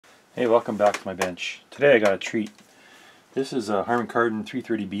Hey, welcome back to my bench. Today I got a treat. This is a Harman Kardon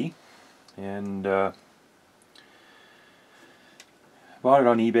 330B, and bought it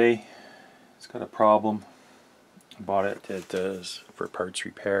on eBay. It's got a problem. I bought it for parts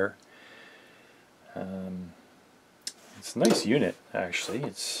repair. It's a nice unit, actually.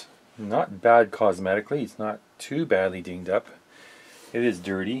 It's not bad cosmetically. It's not too badly dinged up. It is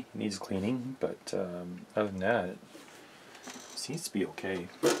dirty. It needs cleaning, but other than that, it seems to be okay.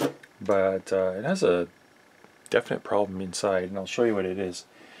 But it has a definite problem inside, and I'll show you what it is.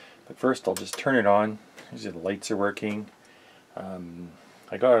 But first I'll just turn it on. The lights are working.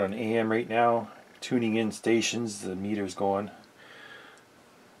 I got it on AM right now, tuning in stations. The meter's going,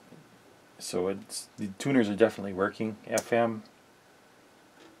 so the tuners are definitely working. FM,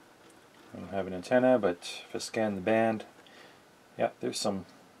 I don't have an antenna, but if I scan the band, yeah, there's some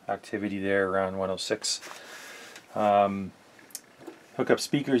activity there around 106. Hook up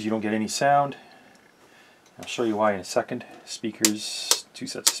speakers, you don't get any sound. I'll show you why in a second. Speakers, 2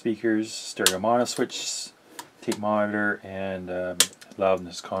 sets of speakers, stereo mono switch, tape monitor, and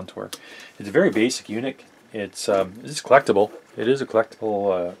loudness contour. It's a very basic unit. It's collectible. It is a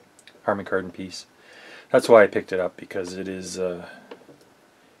collectible Harman Kardon piece. That's why I picked it up, because it is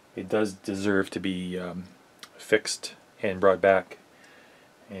it does deserve to be fixed and brought back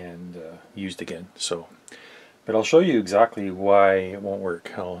and used again. So, but I'll show you exactly why it won't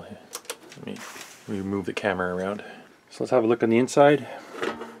work. Let me remove the camera around. So let's have a look on the inside.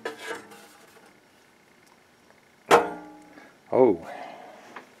 Oh,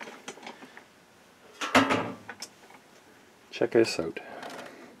 check this out.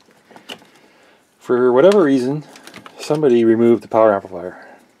 For whatever reason, somebody removed the power amplifier.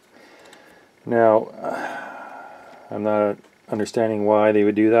 Now, I'm not understanding why they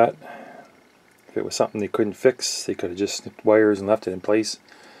would do that. If it was something they couldn't fix, they could have just snipped wires and left it in place.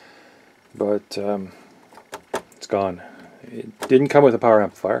 But it's gone. It didn't come with a power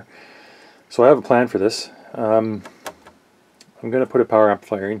amplifier. So I have a plan for this. I'm going to put a power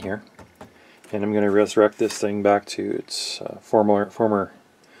amplifier in here, and I'm going to resurrect this thing back to its former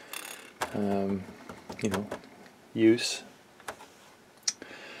use.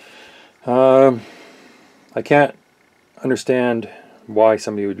 I can't understand why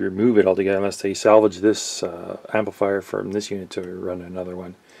somebody would remove it altogether unless they salvage this amplifier from this unit to run another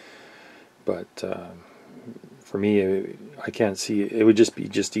one. But for me, I can't see it. It would just be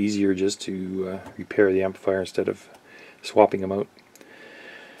easier just to repair the amplifier instead of swapping them out.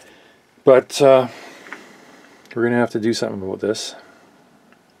 But we're going to have to do something about this,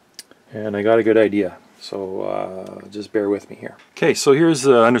 and I got a good idea. So just bear with me here. Okay, so here's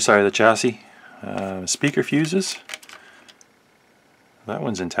the underside of the chassis. Speaker fuses. That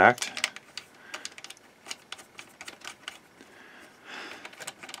one's intact.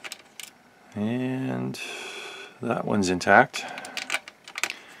 And that one's intact.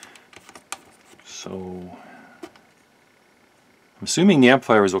 So I'm assuming the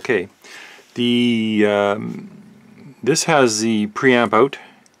amplifier is okay. This has the preamp out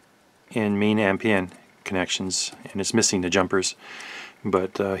and main amp in connections, and it's missing the jumpers.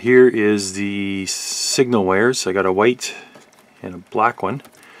 But here is the signal wires. I got a white and a black one.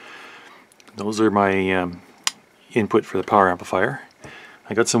 Those are my input for the power amplifier.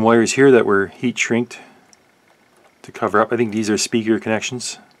 I got some wires here that were heat shrinked to cover up. I think these are speaker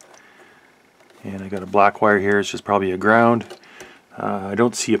connections. And I got a black wire here. It's just probably a ground. I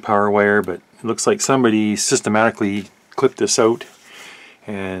don't see a power wire, but it looks like somebody systematically clipped this out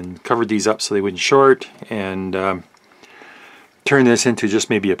and covered these up so they wouldn't short, and turn this into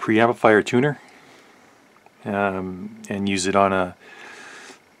just maybe a preamplifier tuner, and use it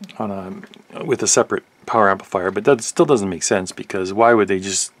with a separate power amplifier. But that still doesn't make sense, because why would they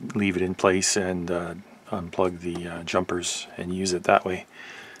just leave it in place and unplug the jumpers and use it that way?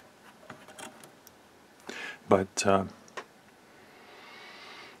 But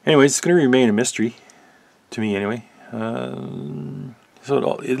anyways, it's going to remain a mystery to me anyway.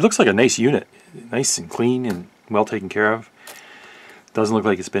 So it looks like a nice unit, nice and clean and well taken care of. Doesn't look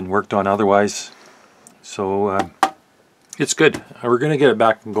like it's been worked on otherwise. So it's good. We're going to get it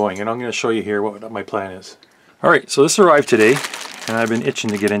back and going, and I'm going to show you here what my plan is. Alright, so this arrived today, and I've been itching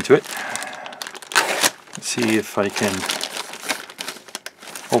to get into it. Let's see if I can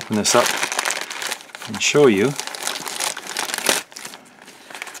open this up and show you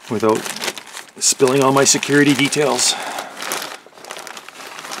without spilling all my security details.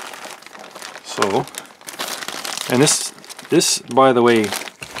 So, and this by the way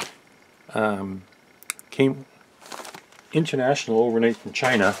came international overnight from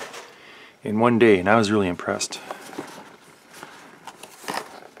China in one day, and I was really impressed.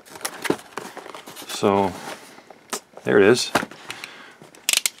 So there it is.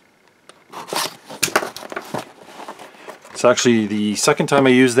 It's actually the second time I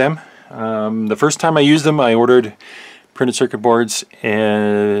used them. The first time I used them, I ordered printed circuit boards,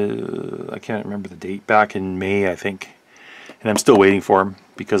 and I can't remember the date, back in May I think, and I'm still waiting for them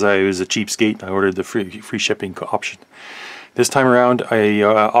because I was a cheapskate. I ordered the free shipping option. This time around I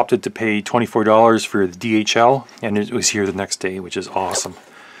opted to pay $24 for the DHL, and it was here the next day, which is awesome.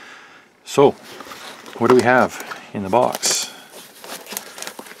 So what do we have in the box?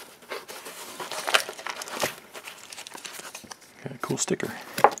 Got a cool sticker.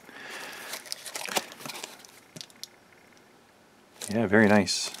 Yeah, very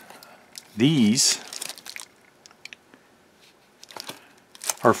nice. These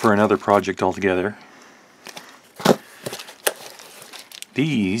are for another project altogether.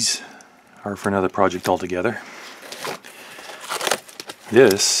 These are for another project altogether.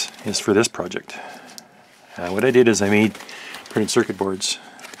 This is for this project. What I did is I made printed circuit boards,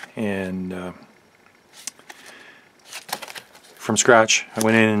 and from scratch I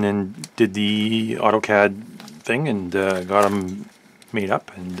went in and did the AutoCAD thing and got them made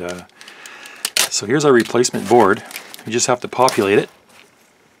up, and so here's our replacement board. We just have to populate it.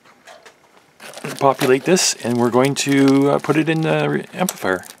 Populate this, and we're going to put it in the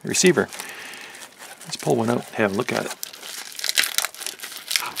amplifier receiver. Let's pull one out and have a look at it.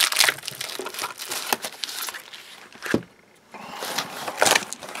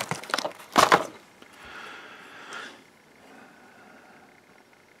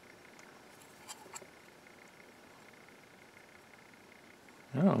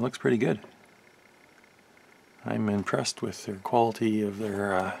 Oh, it looks pretty good. I'm impressed with their quality of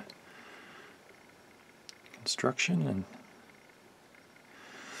their construction, and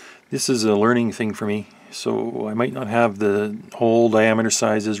this is a learning thing for me. So I might not have the hole diameter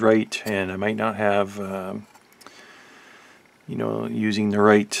sizes right, and I might not have you know, using the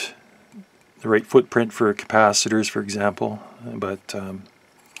right footprint for capacitors, for example. But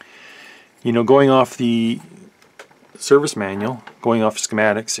you know, going off the service manual, going off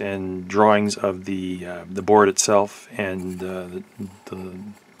schematics and drawings of the board itself, and the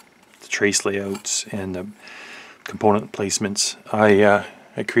trace layouts and the component placements, I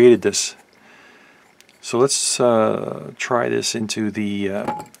created this. So let's try this into the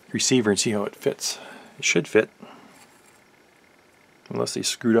receiver and see how it fits. It should fit, unless they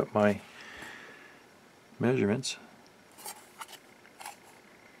screwed up my measurements.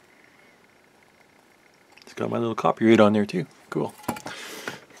 It's got my little copyright on there too. Cool.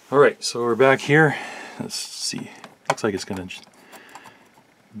 Alright, so we're back here. Let's see. Looks like it's going to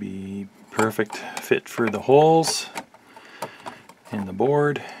be perfect fit for the holes in the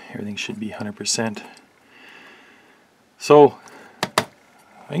board. Everything should be 100%. So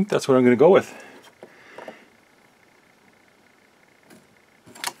I think that's what I'm going to go with.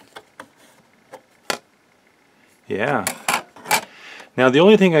 Yeah. Now the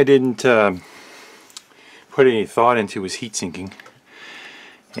only thing I didn't put any thought into was heat sinking,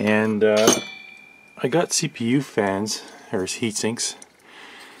 and I got CPU fans, or heat sinks.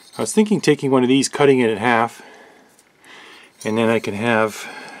 I was thinking taking one of these, cutting it in half, and then I can have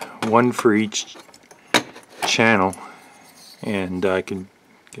one for each channel, and I can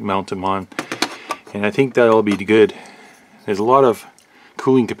mount them on, and I think that'll be good. There's a lot of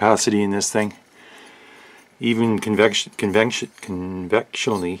cooling capacity in this thing, even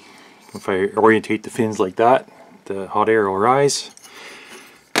convectionally. If I orientate the fins like that, the hot air will rise,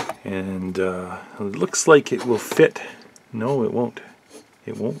 and it looks like it will fit. No, it won't.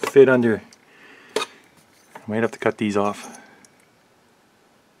 It won't fit under. I might have to cut these off.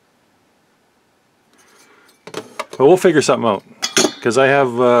 But we'll figure something out, because I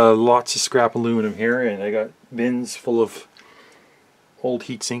have lots of scrap aluminum here, and I got bins full of old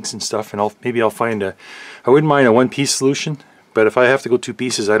heat sinks and stuff, and maybe I'll find I wouldn't mind a one-piece solution, but if I have to go two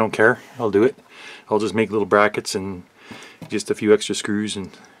pieces, I don't care. I'll do it. I'll just make little brackets and just a few extra screws,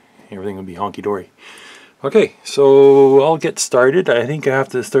 and everything will be honky-dory. Okay, so I'll get started. I think I have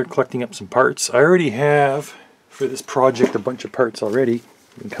to start collecting up some parts. I already have, for this project, a bunch of parts already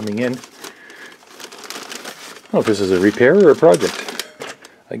coming in. I don't know if this is a repair or a project.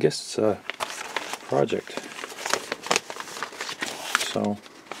 I guess it's a project. So,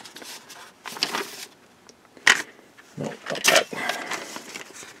 no, not that.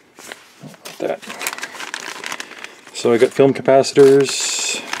 No, not that. So I got film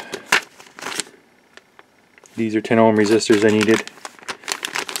capacitors. These are 10 ohm resistors I needed.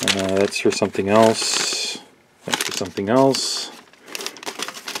 That's for something else. That's for something else.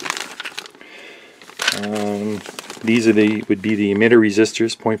 These are would be the emitter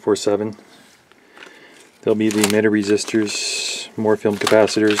resistors, 0.47. There'll be the emitter resistors, more film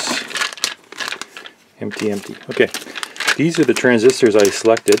capacitors. Empty, empty. Okay, these are the transistors I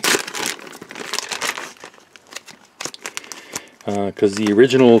selected. Because the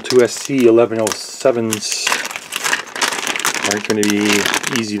original 2SC 1107s aren't going to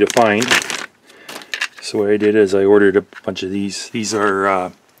be easy to find. So what I did is I ordered a bunch of these. These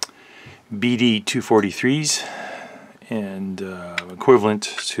are BD 243s and equivalent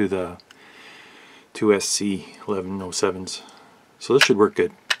to the 2SC 1107s. So this should work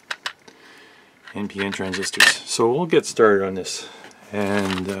good. NPN transistors. So we'll get started on this.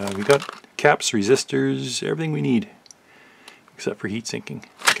 And we got caps, resistors, everything we need. Except for heat sinking.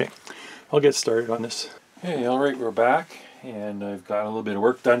 Okay, I'll get started on this. Hey, alright, we're back, and I've got a little bit of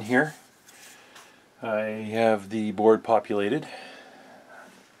work done here. I have the board populated,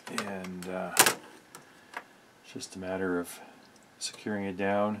 and it's just a matter of securing it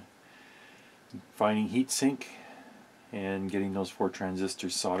down, finding heat sink, and getting those 4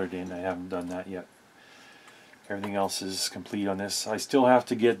 transistors soldered in. I haven't done that yet. Everything else is complete on this. I still have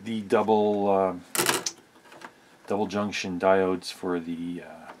to get the double junction diodes for the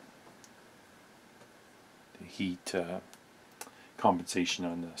heat compensation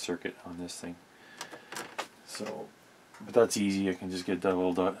on the circuit on this thing. So, but that's easy. I can just get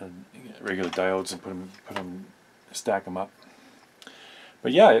regular diodes and stack them up.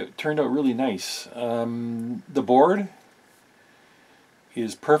 But yeah, it turned out really nice. The board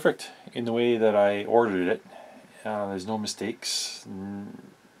is perfect in the way that I ordered it. There's no mistakes.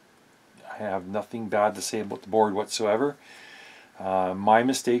 I have nothing bad to say about the board whatsoever. My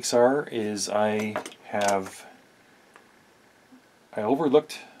mistakes is I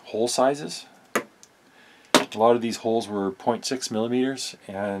overlooked hole sizes. A lot of these holes were 0.6 millimeters,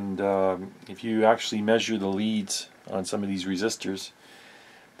 and if you actually measure the leads on some of these resistors,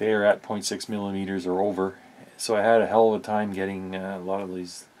 they are at 0.6 millimeters or over. So I had a hell of a time getting a lot of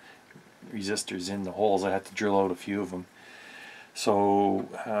these resistors in the holes. I had to drill out a few of them. So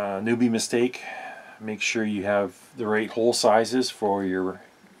newbie mistake, make sure you have the right hole sizes for your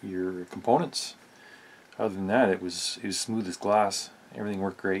components. Other than that, it was smooth as glass. Everything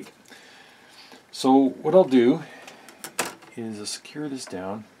worked great. So what I'll do is secure this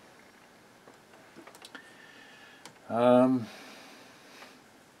down.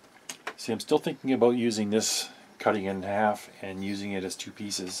 See, I'm still thinking about using this, cutting it in half and using it as 2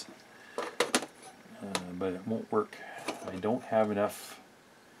 pieces, but it won't work. I don't have enough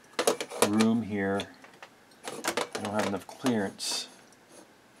room here. I don't have enough clearance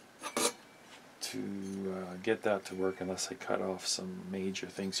to get that to work unless I cut off some major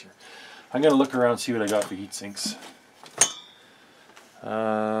things here. I'm going to look around and see what I got for heat sinks.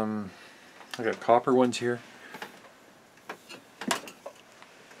 I got copper ones here.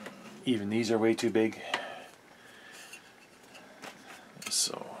 Even these are way too big,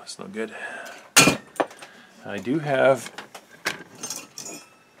 so that's no good. I do have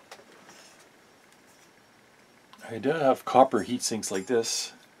copper heat sinks like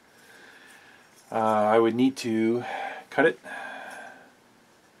this. I would need to cut it.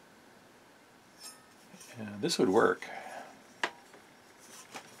 This would work.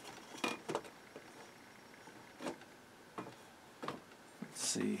 Let's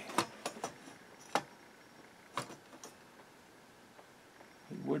see.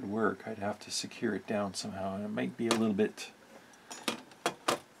 It would work. I'd have to secure it down somehow, and it might be a little bit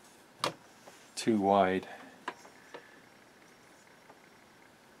too wide.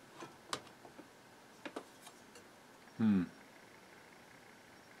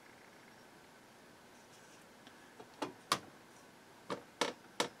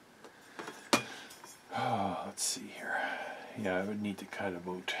 Oh, let's see here. Yeah, I would need to cut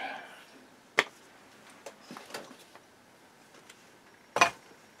about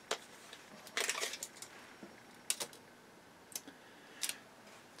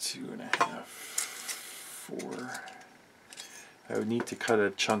 2.5, 4. I would need to cut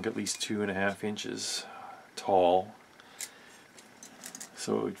a chunk at least 2.5 inches tall,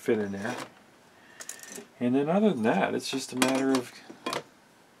 so it would fit in there. And then other than that, it's just a matter of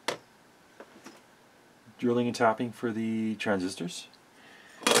drilling and tapping for the transistors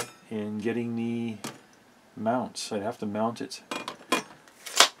and getting the mounts. I'd have to mount it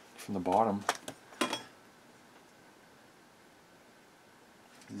from the bottom.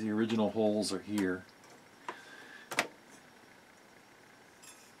 The original holes are here.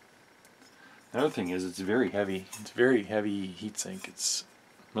 Another thing is it's very heavy. It's a very heavy heatsink. It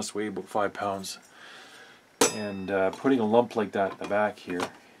must weigh about 5 pounds. And putting a lump like that in the back here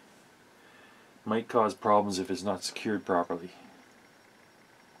might cause problems if it's not secured properly.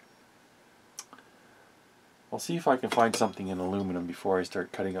 I'll see if I can find something in aluminum before I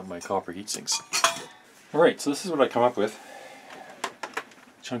start cutting up my copper heat sinks. Alright, so this is what I come up with.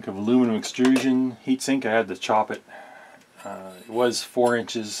 Chunk of aluminum extrusion heatsink. I had to chop it. It was 4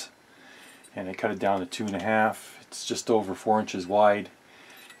 inches and I cut it down to 2.5. It's just over 4 inches wide.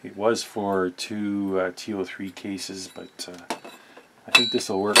 It was for 2 TO3 cases, but I think this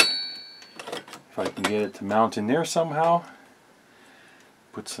will work if I can get it to mount in there somehow.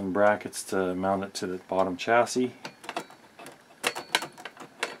 Put some brackets to mount it to the bottom chassis,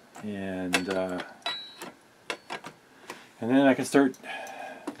 and then I can start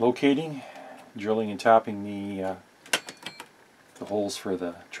locating, drilling and tapping the holes for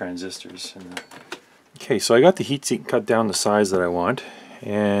the transistors. Okay, so I got the heatsink cut down the size that I want,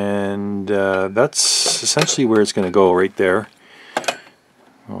 and that's essentially where it's going to go, right there.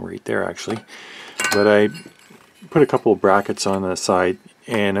 Well, right there actually. But I put a couple of brackets on the side,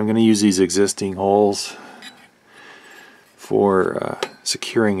 and I'm going to use these existing holes for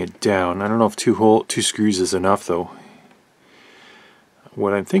securing it down. I don't know if two screws is enough though.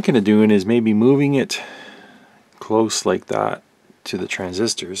 What I'm thinking of doing is maybe moving it close like that to the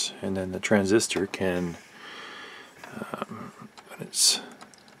transistors, and then the transistor can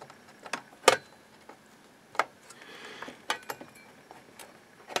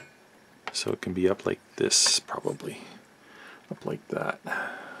so it can be up like this, probably up like that.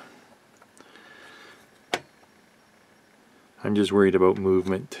 I'm just worried about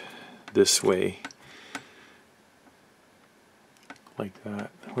movement this way, like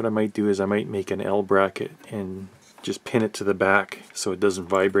that. What I might do is I might make an L bracket and just pin it to the back so it doesn't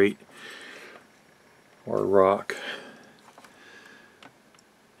vibrate or rock,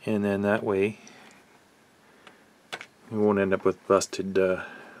 and then that way we won't end up with busted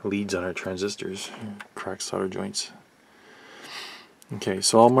leads on our transistors, cracked solder joints. Okay,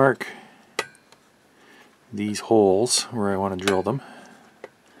 so I'll mark these holes where I want to drill them.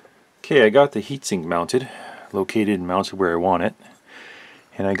 Okay, I got the heatsink mounted, located and mounted where I want it,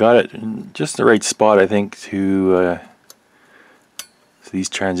 and I got it in just the right spot, I think, to so these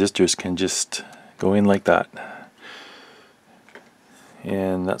transistors can just go in like that.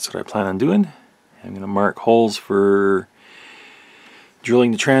 And that's what I plan on doing. I'm going to mark holes for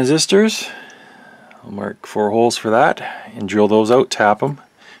drilling the transistors. I'll mark 4 holes for that and drill those out, tap them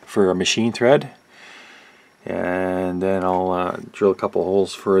for a machine thread, and then I'll drill a couple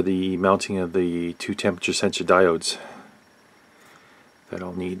holes for the mounting of the 2 temperature sensor diodes that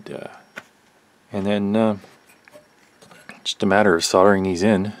I'll need, and then just a matter of soldering these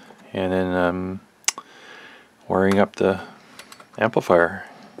in and then wiring up the amplifier,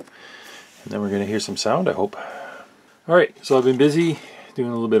 and then we're going to hear some sound, I hope. Alright, so I've been busy doing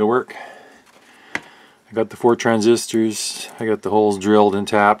a little bit of work. I got the 4 transistors, I got the holes drilled and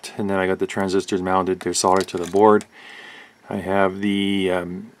tapped, and then I got the transistors mounted. They're soldered to the board. I have the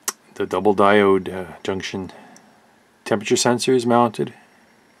double diode junction temperature sensors mounted.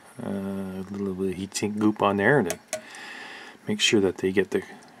 A little bit of heatsink goop on there to make sure that they get the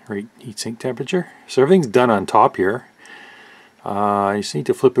right heatsink temperature. So everything's done on top here. I just need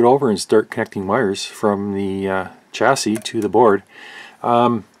to flip it over and start connecting wires from the chassis to the board.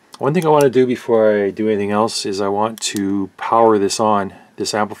 One thing I want to do before I do anything else is I want to power this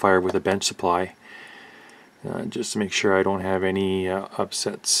amplifier with a bench supply, just to make sure I don't have any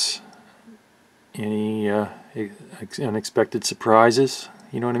upsets, any unexpected surprises,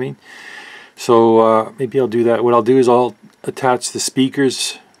 you know what I mean? So maybe I'll do that. What I'll do is I'll attach the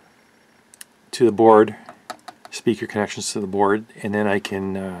speakers to the board, speaker connections to the board, and then I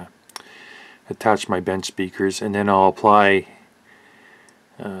can attach my bench speakers, and then I'll apply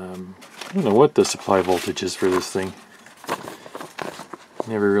I don't know what the supply voltage is for this thing. It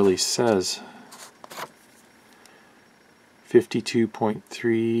never really says. 52.3,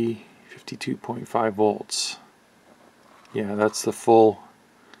 52.5 volts. Yeah, that's the full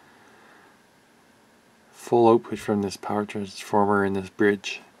output from this power transformer in this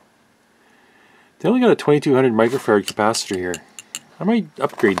bridge. They only got a 2200 microfarad capacitor here. I might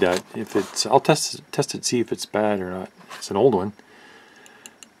upgrade that if it's. I'll test it, see if it's bad or not. It's an old one.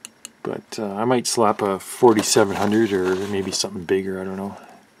 But I might slap a 4700 or maybe something bigger, I don't know.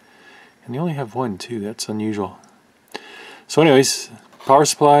 And they only have one too, that's unusual. So anyways, power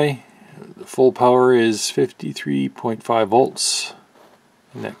supply, the full power is 53.5 volts.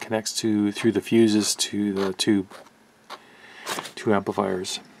 And that connects through the fuses to the two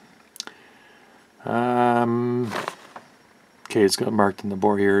amplifiers. Okay, it's got marked in the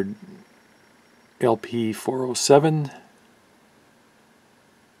board here, LP407.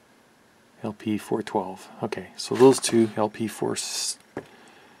 LP412. Okay, so those two, LP407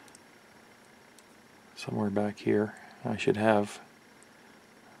 somewhere back here I should have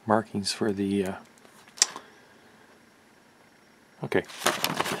markings for the okay,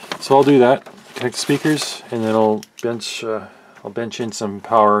 so I'll do that, connect the speakers, and then I'll bench in some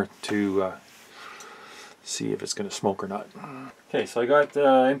power to see if it's going to smoke or not. Okay, so I got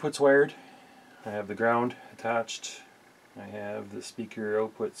inputs wired, I have the ground attached, I have the speaker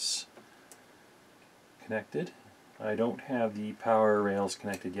outputs connected. I don't have the power rails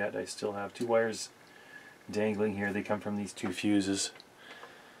connected yet. I still have two wires dangling here. They come from these two fuses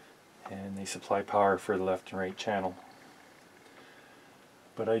and they supply power for the left and right channel.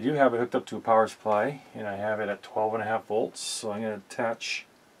 But I do have it hooked up to a power supply, and I have it at 12.5 volts, so I'm going to attach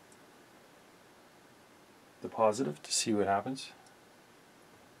the positive to see what happens.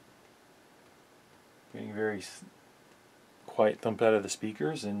 Getting very quiet thump out of the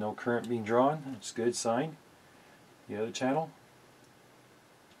speakers and no current being drawn. It's a good sign. The other channel,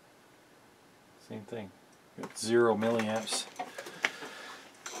 same thing. Got 0 milliamps.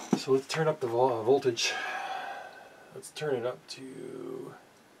 So let's turn up the voltage. Let's turn it up to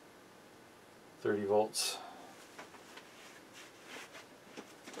 30 volts.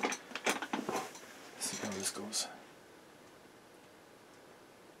 Let's see how this goes.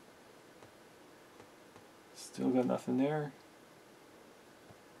 Still got nothing there.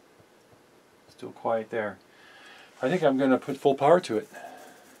 Still quiet there. I think I'm going to put full power to it.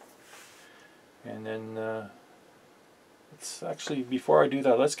 And then let's actually, before I do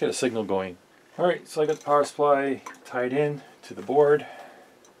that, let's get a signal going. Alright, so I got the power supply tied in to the board,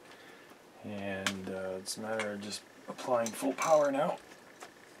 and it's a matter of just applying full power now.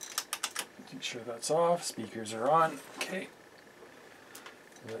 Make sure that's off, speakers are on. Okay,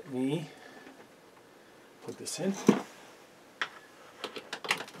 let me put this in.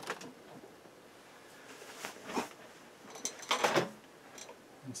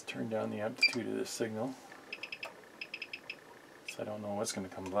 Let's turn down the amplitude of this signal. I don't know what's going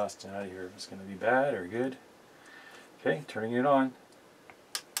to come blasting out of here. If it's going to be bad or good. Okay, turning it on.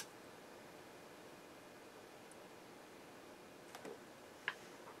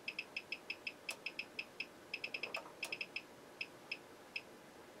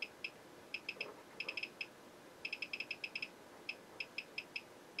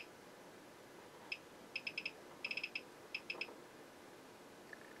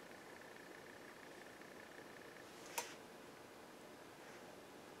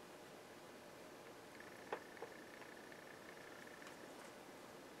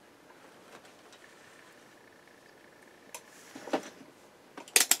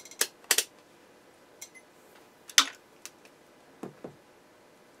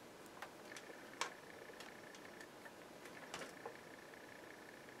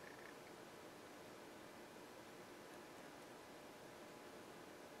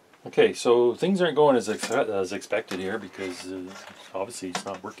 Okay, so things aren't going as expected here because obviously it's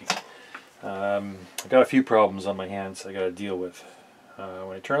not working. I've got a few problems on my hands I got to deal with.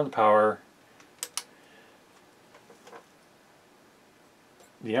 When I turn on the power,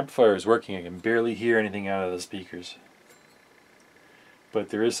 the amplifier is working. I can barely hear anything out of the speakers. But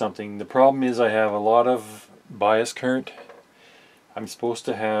there is something. The problem is I have a lot of bias current. I'm supposed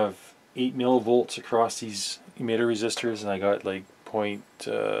to have 8 millivolts across these emitter resistors, and I got like 63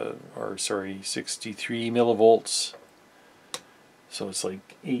 millivolts. So it's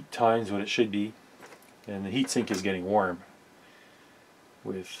like 8 times what it should be. And the heatsink is getting warm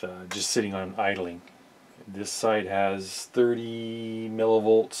with just sitting on idling. This side has 30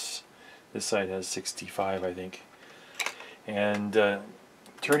 millivolts. This side has 65, I think. And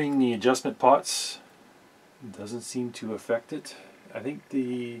turning the adjustment pots doesn't seem to affect it. I think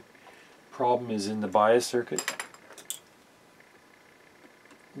the problem is in the bias circuit.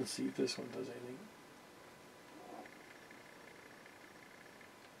 Let's see if this one does anything.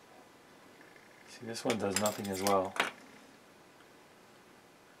 See, this one does nothing as well.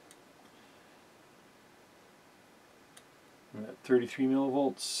 I'm at 33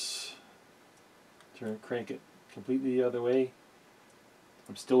 millivolts. Crank it completely the other way.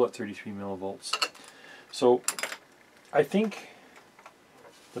 I'm still at 33 millivolts. So I think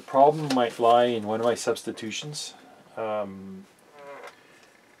the problem might lie in one of my substitutions.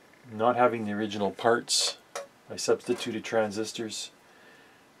 Not having the original parts. I substituted transistors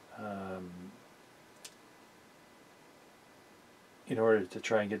in order to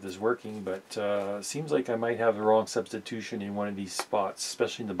try and get this working, but seems like I might have the wrong substitution in one of these spots,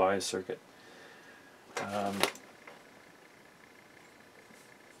 especially in the bias circuit.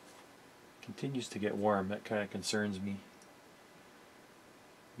 Continues to get warm. That kind of concerns me.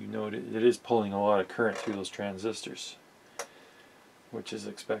 You know, it is pulling a lot of current through those transistors, which is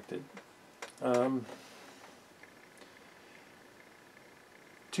expected.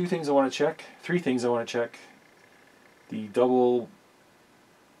 three things I want to check. The double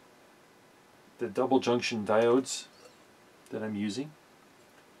junction diodes that I'm using,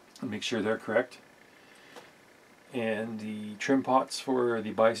 and make sure they're correct. And the trim pots for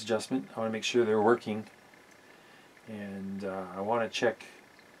the bias adjustment, I want to make sure they're working. And I want to check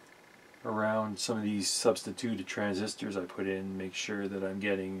around some of these substituted transistors I put in, make sure that I'm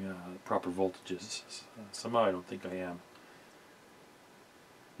getting proper voltages. Somehow I don't think I am.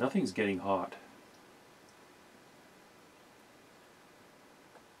 Nothing's getting hot,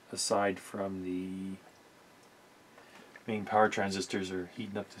 aside from the main power transistors are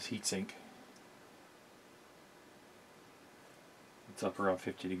heating up this heatsink. It's up around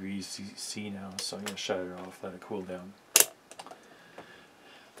 50 degrees C now, so I'm going to shut it off, let it cool down.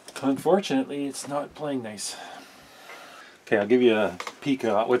 Unfortunately, it's not playing nice. Okay, I'll give you a peek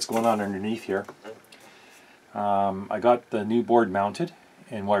at what's going on underneath here. I got the new board mounted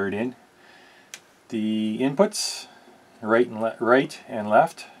and wired in. The inputs, right and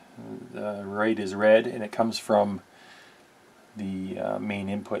left. The right is red, and it comes from the main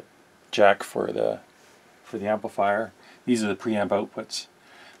input jack for the amplifier. These are the preamp outputs.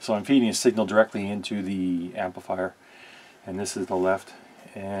 So I'm feeding a signal directly into the amplifier, and this is the left.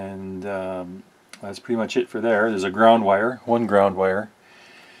 And that's pretty much it for there. There's a ground wire, one ground wire,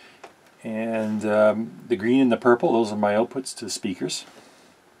 and the green and the purple, those are my outputs to speakers.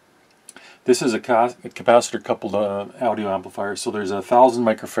 This is a capacitor coupled audio amplifier, so there's a 1000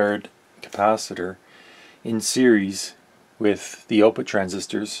 microfarad capacitor in series with the output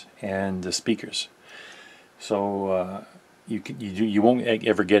transistors and the speakers. So you won't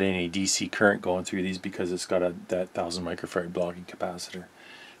ever get any DC current going through these because it's got that 1000 microfarad blocking capacitor.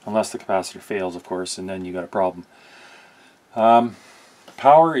 Unless the capacitor fails, of course, and then you got a problem.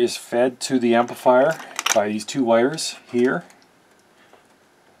 Power is fed to the amplifier by these two wires here,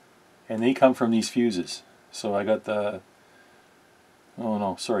 and they come from these fuses. So I got the, oh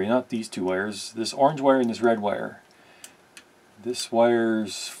no, sorry, not these two wires, this orange wire and this red wire. This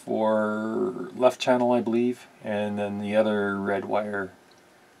wire's for left channel, I believe, and then the other red wire,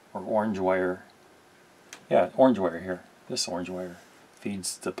 or orange wire, yeah, orange wire here, this orange wire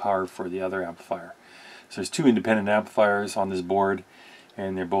feeds the power for the other amplifier. So there's two independent amplifiers on this board,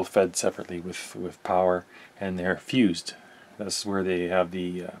 and they're both fed separately with power, and they're fused. That's where they have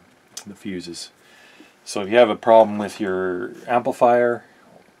the fuses. So if you have a problem with your amplifier,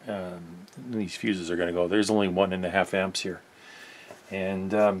 these fuses are going to go. There's only 1.5 amps here,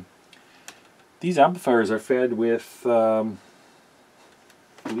 and these amplifiers are fed with, believe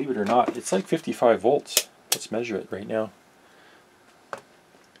it or not, it's like 55 volts. Let's measure it right now.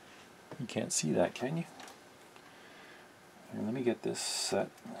 You can't see that, can you? Here, let me get this set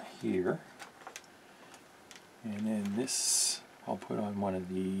here, and then this I'll put on one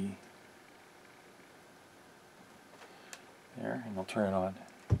of the, there, and I'll turn it on.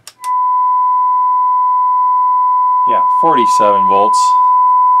 Yeah, 47 volts.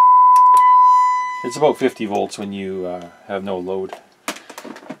 It's about 50 volts when you have no load.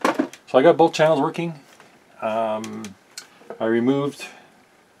 So I got both channels working. I removed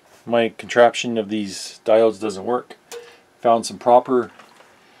my contraption of these diodes, doesn't work. Found some proper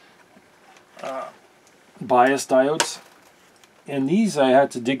bias diodes, and these I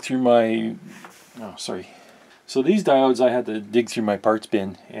had to dig through my, oh sorry, so these diodes I had to dig through my parts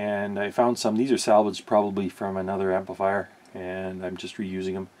bin, and I found some. These are salvaged probably from another amplifier, and I'm just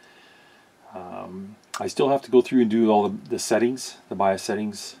reusing them. I still have to go through and do all the settings, the bias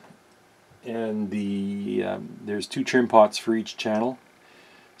settings, and there's 2 trim pots for each channel.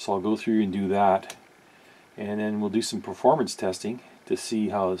 So I'll go through and do that, and then we'll do some performance testing to see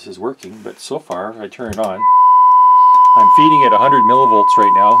how this is working. But so far, I turn it on. I'm feeding it 100 millivolts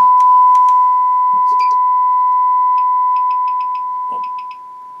right now.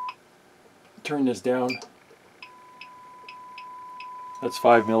 Turn this down. That's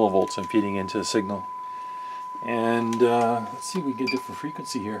 5 millivolts I'm feeding into the signal. And let's see if we get a different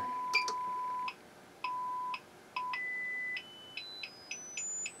frequency here.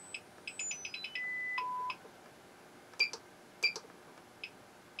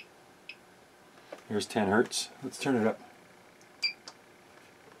 Here's 10 hertz. Let's turn it up.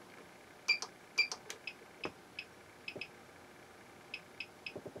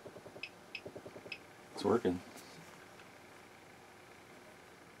 It's working.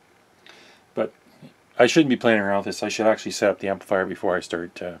 But I shouldn't be playing around with this. I should actually set up the amplifier before I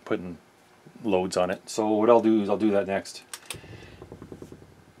start putting loads on it. So what I'll do is I'll do that next.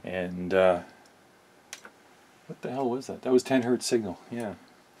 And what the hell was that? That was 10 hertz signal. Yeah.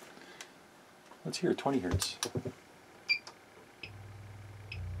 Let's hear 20 hertz.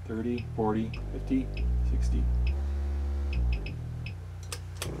 30, 40, 50, 60.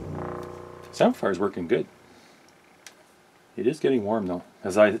 Soundfire is working good. It is getting warm though,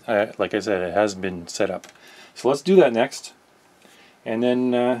 as like I said, it has been set up. So let's do that next. And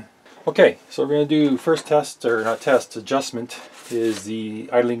then, okay, so we're going to do first test, or not test, adjustment is the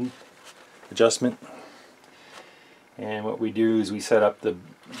idling adjustment. And what we do is we set up the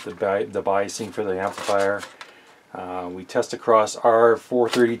biasing for the amplifier. We test across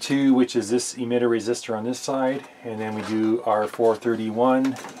R432, which is this emitter resistor on this side, and then we do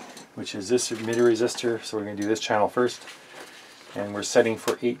R431, which is this emitter resistor. So we're going to do this channel first, and we're setting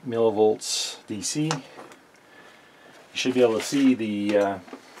for 8 millivolts DC. You should be able to see the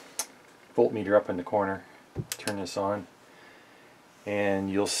voltmeter up in the corner. Turn this on,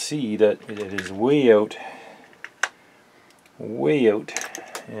 and you'll see that it is way out.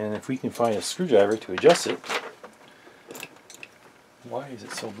 And if we can find a screwdriver to adjust it. Why is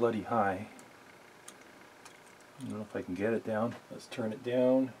it so bloody high? I don't know if I can get it down. Let's turn it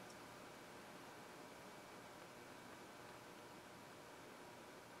down.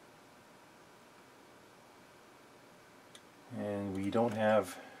 And we don't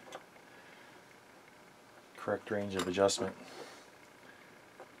have correct range of adjustment.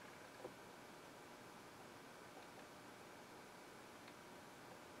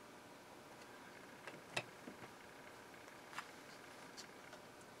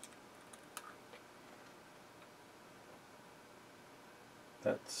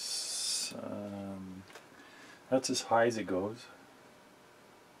 That's as high as it goes.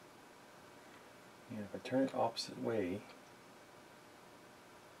 And if I turn it opposite way,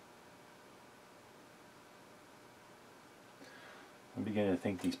 I'm beginning to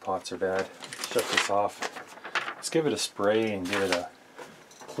think these pots are bad. Let's shut this off. Let's give it a spray and give it a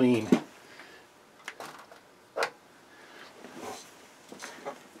clean.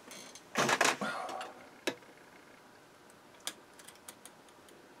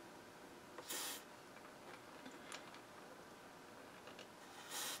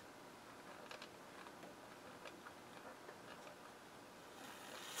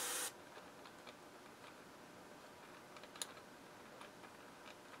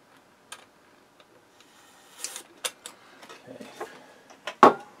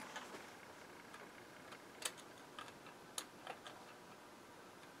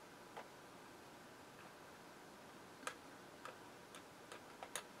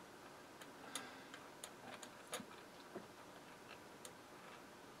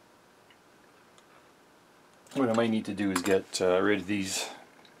 What I might need to do is get rid of these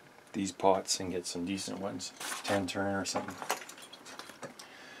pots and get some decent ones, 10 turn or something.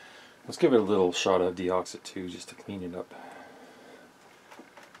 Let's give it a little shot of deoxit too, just to clean it up.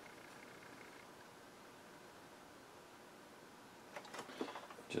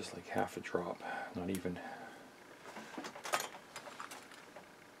 Just like half a drop, not even.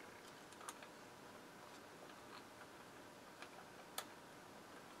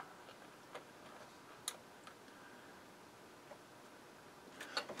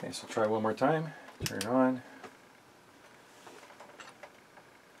 Okay, so try one more time. Turn it on.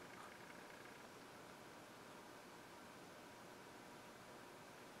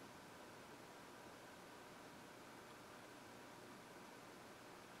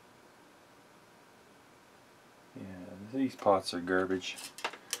 Yeah, these pots are garbage.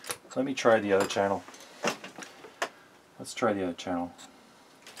 Let me try the other channel. Let's try the other channel.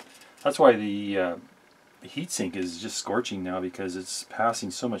 That's why the heatsink is just scorching now, because it's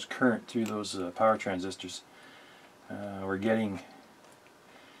passing so much current through those power transistors. We're getting,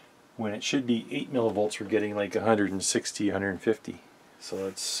 when it should be 8 millivolts, we're getting like 160, 150. So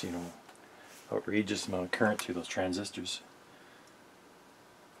that's, you know, outrageous amount of current through those transistors.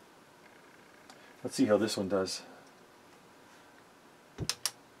 Let's see how this one does.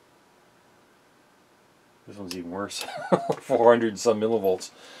 This one's even worse. 400 and some millivolts.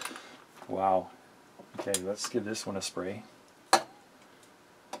 Wow. Okay, let's give this one a spray.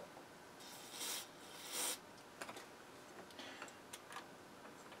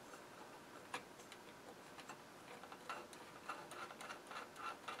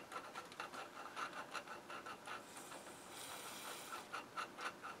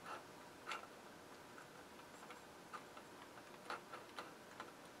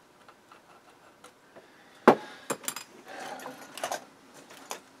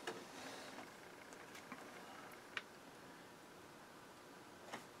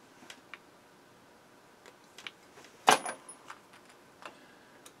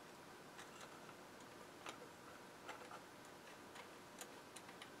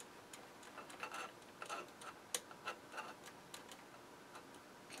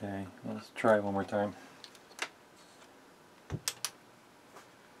 Okay, let's try one more time.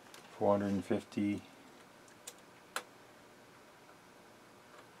 450.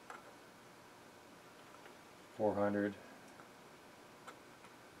 400.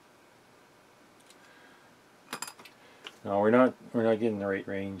 No, we're not getting the right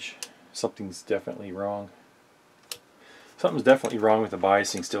range. Something's definitely wrong. Something's definitely wrong with the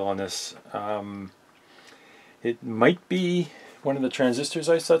biasing still on this. It might be one of the transistors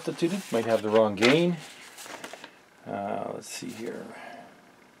I substituted. Might have the wrong gain. Let's see here.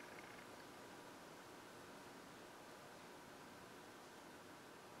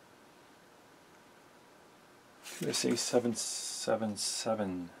 I'm going to say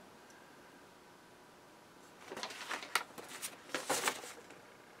 777.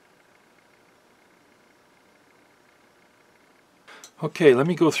 Okay, let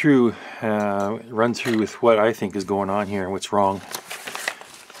me go through, run through with what I think is going on here and what's wrong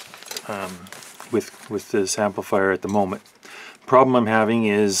with this amplifier at the moment. Problem I'm having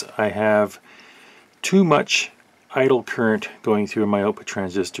is I have too much idle current going through my output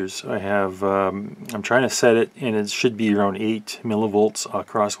transistors. I have, I'm trying to set it, and it should be around 8 millivolts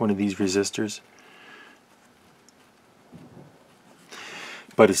across one of these resistors,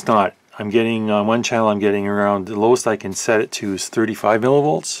 but it's not. I'm getting, on one channel I'm getting around, the lowest I can set it to is 35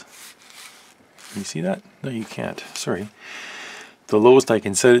 millivolts. Can you see that? No, you can't. Sorry. The lowest I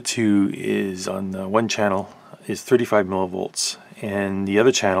can set it to is on the one channel is 35 millivolts, and the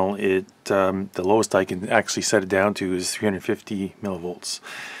other channel, the lowest I can actually set it down to is 350 millivolts.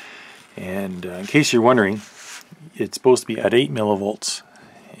 And in case you're wondering, it's supposed to be at 8 millivolts,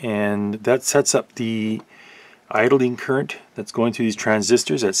 and that sets up the idling current that's going through these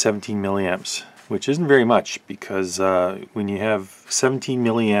transistors at 17 milliamps, which isn't very much, because when you have 17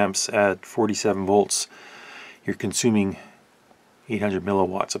 milliamps at 47 volts, you're consuming 800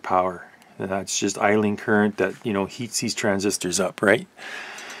 milliwatts of power. And that's just idling current that, you know, heats these transistors up, right?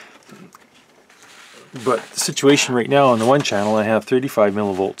 But the situation right now on the one channel, I have 35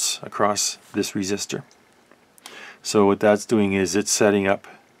 millivolts across this resistor. So what that's doing is it's setting up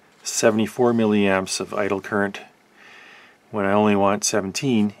 74 milliamps of idle current when I only want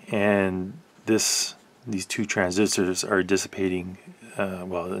 17, and these two transistors are dissipating,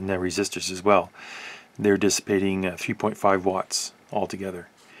 well, and their resistors as well. They're dissipating 3.5 watts altogether,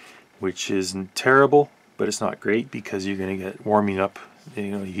 which isn't terrible, but it's not great, because you're going to get warming up.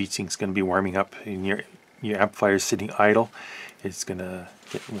 You know, your heatsink's going to be warming up, and your amplifier is sitting idle. It's going to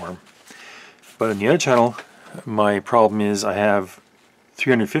get warm. But on the other channel, my problem is I have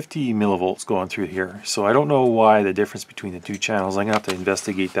 350 millivolts going through here, so I don't know why the difference between the two channels. I'm going to have to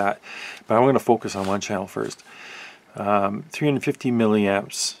investigate that, but I'm going to focus on one channel first. 350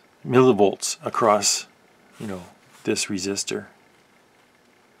 millivolts across, you know, this resistor,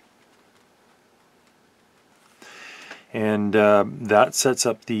 and that sets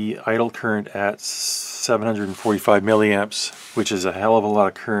up the idle current at 745 milliamps, which is a hell of a lot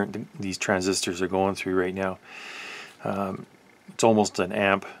of current these transistors are going through right now. It's almost an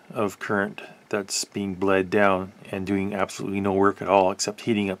amp of current that's being bled down and doing absolutely no work at all except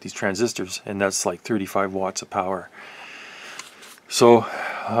heating up these transistors, and that's like 35 watts of power. So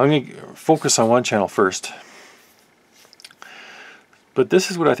I'm going to focus on one channel first. But this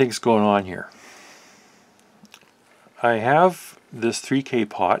is what I think is going on here. I have this 3K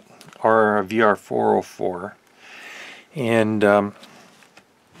pot, our VR404, and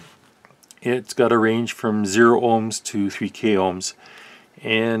it's got a range from 0 ohms to 3K ohms.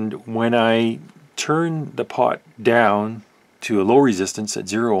 And when I turn the pot down to a low resistance at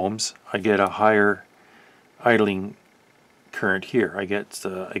 0 ohms, I get a higher idling current here. I get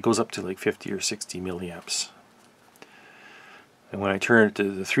it goes up to like 50 or 60 milliamps. And when I turn it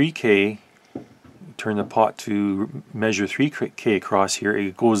to the 3K, turn the pot to measure 3K across here,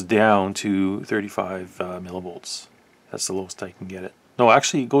 it goes down to 35 millivolts. That's the lowest I can get it. No,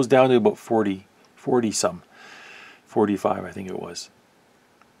 actually it goes down to about 40 some. 45 I think it was.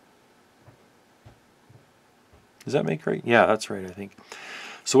 Does that make right? Yeah, that's right, I think.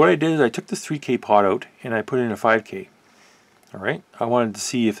 So what I did is I took this 3K pot out and I put in a 5K. Alright, I wanted to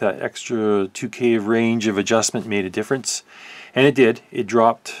see if that extra 2K of range of adjustment made a difference. And it did. It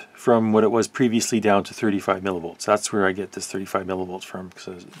dropped from what it was previously down to 35 millivolts. That's where I get this 35 millivolts from,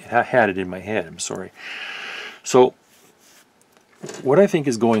 because I had it in my head. I'm sorry. So what I think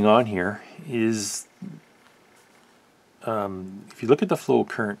is going on here is, if you look at the flow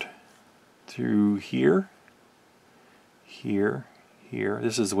current through here, here,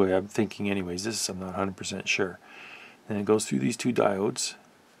 this is the way I'm thinking anyways. I'm not 100% sure. Then it goes through these two diodes,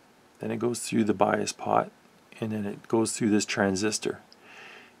 then it goes through the bias pot, and then it goes through this transistor.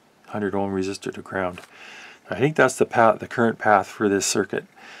 100 ohm resistor to ground. I think that's the path, the current path for this circuit.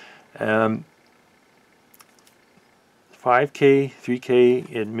 5K, 3K,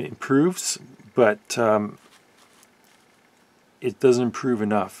 it improves, but it doesn't improve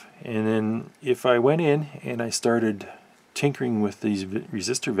enough. And then if I went in and I started tinkering with these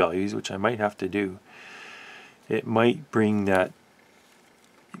resistor values, which I might have to do, it might bring that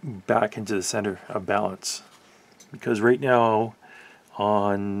back into the center of balance. Because right now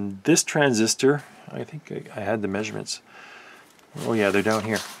on this transistor, I think I had the measurements. Oh yeah, they're down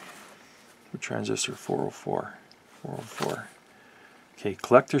here. The transistor 404. 404. Okay,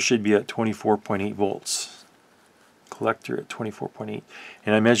 collector should be at 24.8 volts. Collector at 24.8.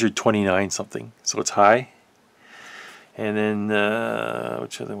 And I measured 29 something, so it's high. And then,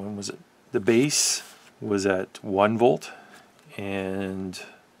 which other one was it? The base was at 1 volt. And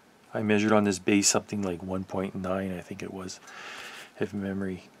I measured on this base something like 1.9, I think it was, if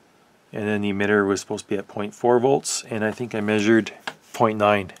memory. And then the emitter was supposed to be at 0.4 volts, and I think I measured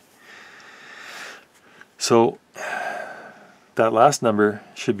 0.9. So that last number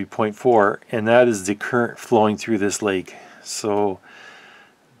should be 0.4, and that is the current flowing through this leg. So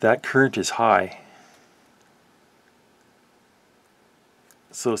that current is high.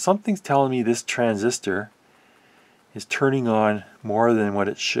 So something's telling me this transistor is turning on more than what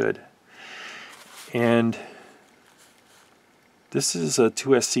it should. And this is a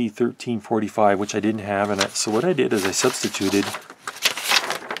 2SC1345, which I didn't have, and so what I did is I substituted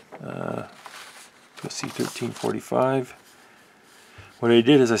 2SC1345. What I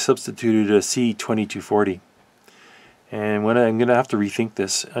did is I substituted a C2240. And when I'm going to have to rethink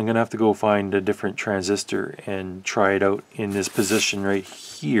this, I'm going to have to go find a different transistor and try it out in this position right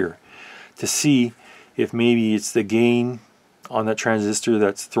here to see if maybe it's the gain on that transistor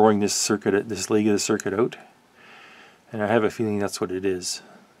that's throwing this circuit, this leg of the circuit out. And I have a feeling that's what it is.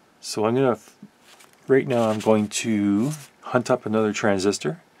 So I'm going to, right now I'm going to hunt up another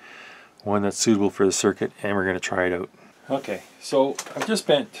transistor, one that's suitable for the circuit, and we're going to try it out. Okay, so I've just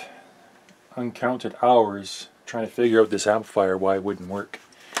spent uncounted hours trying to figure out this amplifier, why it wouldn't work.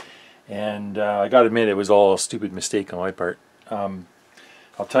 And I got to admit, it was all a stupid mistake on my part. I'll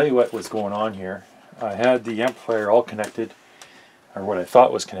tell you what was going on here. I had the amplifier all connected, or what I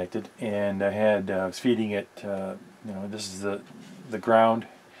thought was connected, and I was feeding it, you know, this is the ground,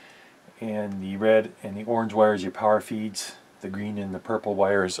 and the red and the orange wires your power feeds, the green and the purple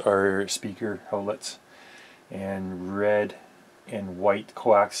wires are speaker outlets, and red and white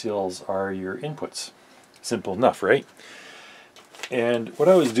coaxials are your inputs. Simple enough, right? And what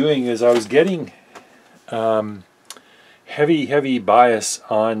I was doing is I was getting heavy bias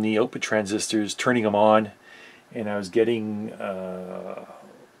on the output transistors, turning them on, and I was getting about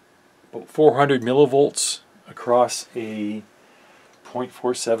 400 millivolts across a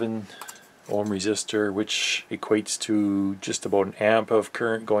 0.47 ohm resistor, which equates to just about an amp of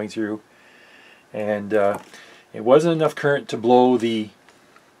current going through. And it wasn't enough current to blow the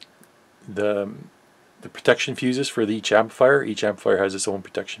protection fuses for each amplifier. Each amplifier has its own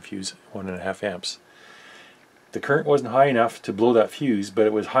protection fuse, 1.5 amps. The current wasn't high enough to blow that fuse, but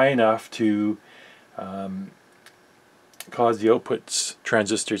it was high enough to cause the output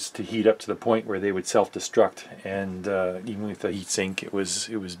transistors to heat up to the point where they would self-destruct. And even with the heat sink, it was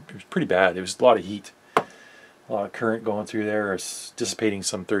pretty bad. It was a lot of heat, a lot of current going through there, dissipating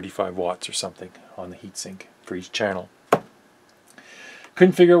some 35 watts or something on the heat sink for each channel.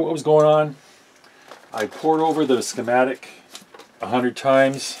 Couldn't figure out what was going on. I poured over the schematic 100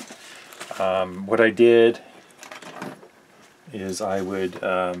 times. What I did is I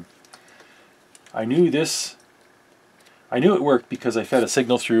knew it worked because I fed a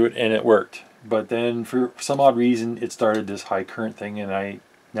signal through it and it worked. But then for some odd reason it started this high current thing, and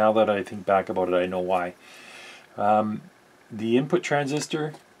now that I think back about it, I know why. The input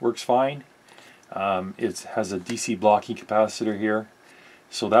transistor works fine. It has a DC blocking capacitor here,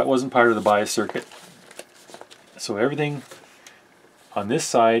 so that wasn't part of the bias circuit. So everything on this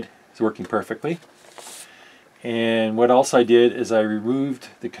side is working perfectly. And what else I did is I removed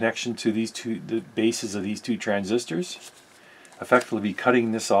the connection to the bases of these two transistors, effectively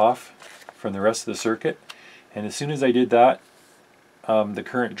cutting this off from the rest of the circuit. And as soon as I did that, the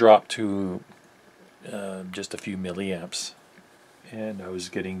current dropped to just a few milliamps, and I was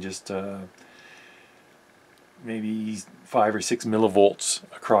getting just maybe 5 or 6 millivolts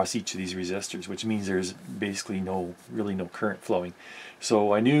across each of these resistors, which means there's basically really no current flowing.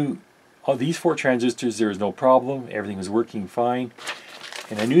 So I knew all these 4 transistors, there was no problem, everything was working fine,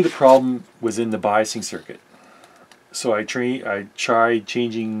 and I knew the problem was in the biasing circuit. So I tried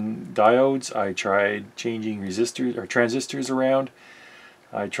changing diodes, I tried changing resistors or transistors around,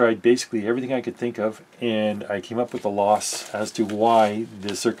 I tried basically everything I could think of, and I came up with a loss as to why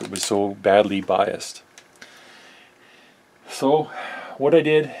the circuit was so badly biased. So what I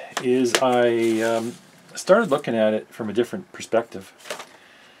did is I started looking at it from a different perspective.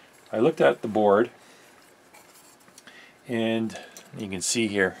 I looked at the board, and you can see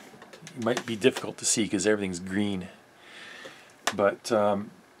here, it might be difficult to see because everything's green, but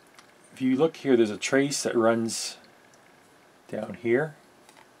if you look here, there's a trace that runs down here.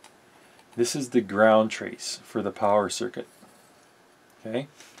 This is the ground trace for the power circuit. Okay,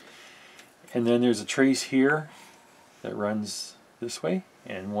 and then there's a trace here that runs this way,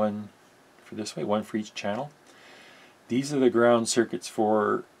 and one for this way, one for each channel. These are the ground circuits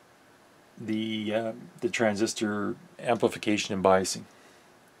for the transistor amplification and biasing.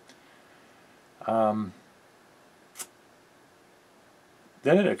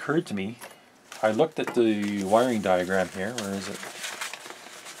 Then it occurred to me, I looked at the wiring diagram here. Where is it?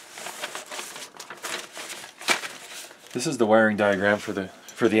 This is the wiring diagram for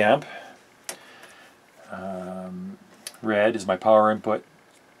the amp. Red is my power input.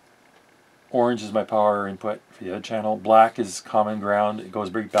 Orange is my power input for the other channel. Black is common ground. It goes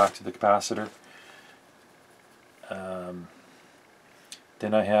right back to the capacitor. Then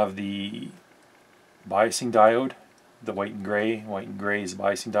I have the biasing diode, the white and gray. White and gray is the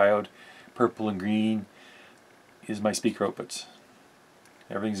biasing diode. Purple and green is my speaker outputs.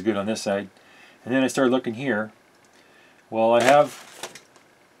 Everything's good on this side. And then I started looking here. Well, I have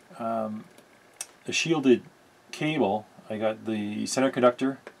a shielded cable. I got the center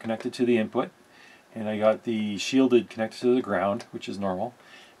conductor connected to the input, and I got the shielded connected to the ground, which is normal.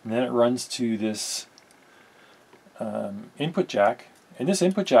 And then it runs to this input jack, and this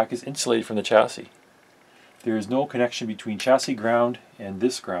input jack is insulated from the chassis. There is no connection between chassis ground and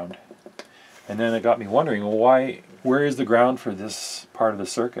this ground. And then it got me wondering, well, where is the ground for this part of the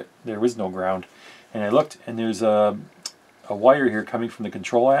circuit? There was no ground. And I looked, and there's a wire here coming from the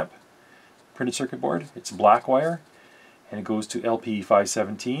control amp printed circuit board. It's a black wire, and it goes to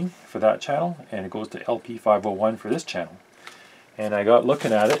LP517 for that channel, and it goes to LP501 for this channel. And I got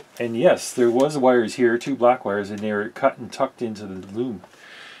looking at it, and yes, there was wires here, two black wires, and they were cut and tucked into the loom,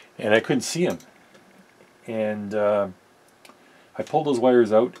 and I couldn't see them. And I pulled those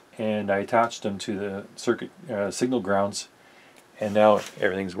wires out, and I attached them to the circuit signal grounds, and now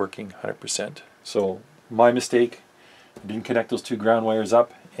everything's working 100%. So my mistake. I didn't connect those two ground wires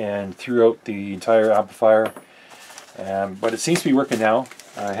up and threw out the entire amplifier. But it seems to be working now.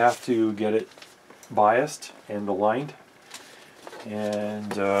 I have to get it biased and aligned.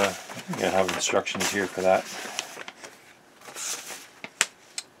 And I think I have instructions here for that.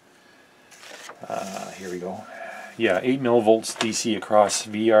 Here we go. Yeah, 8 millivolts DC across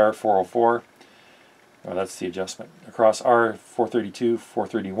VR404. Oh, that's the adjustment. Across R432,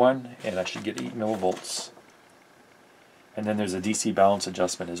 431, and I should get 8 millivolts. And then there's a DC balance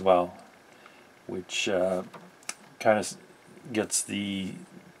adjustment as well, which kind of gets the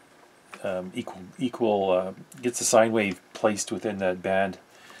gets the sine wave placed within that band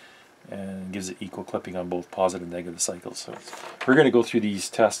and gives it equal clipping on both positive and negative cycles. So we're going to go through these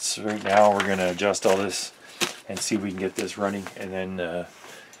tests right now. We're going to adjust all this and see if we can get this running, and then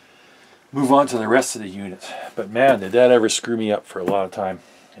move on to the rest of the unit. But man, did that ever screw me up for a lot of time.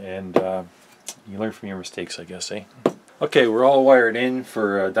 And you learn from your mistakes, I guess, eh? Okay, we're all wired in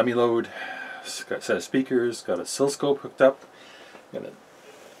for a dummy load. Got a set of speakers, got a oscilloscope hooked up. Got a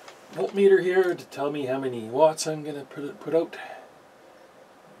voltmeter here to tell me how many watts I'm going to put out.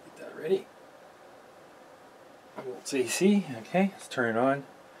 Get that ready. Volts AC. Okay, let's turn it on.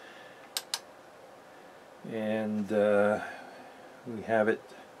 And we have it.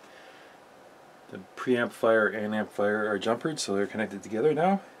 The preamplifier and amplifier are jumpered, so they're connected together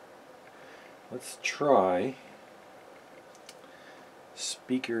now. Let's try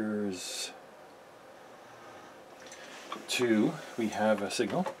speakers 2. We have a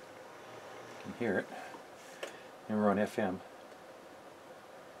signal. You can hear it. And we're on FM.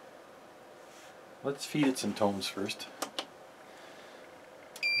 Let's feed it some tones first.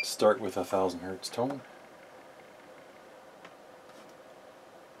 Let's start with 1000 Hertz tone.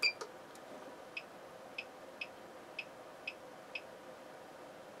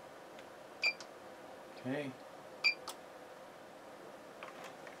 Okay.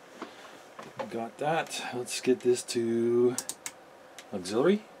 Got that. Let's get this to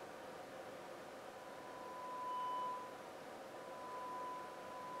auxiliary.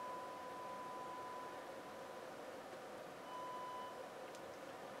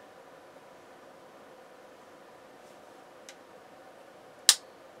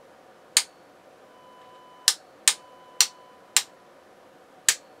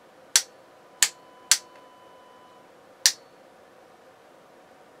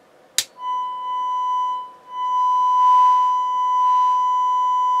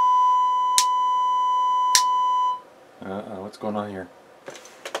 What's going on here?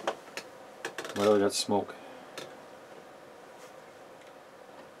 Well, I got smoke.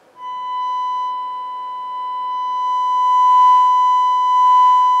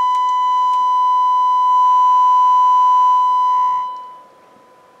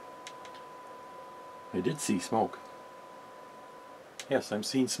 I did see smoke. Yes, I'm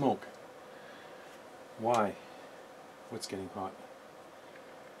seeing smoke. Why? What's getting hot?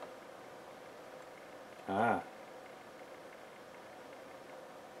 Ah.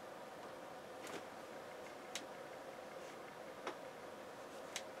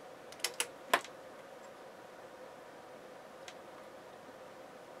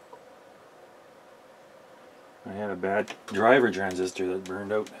 I had a bad driver transistor that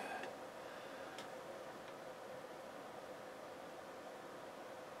burned out.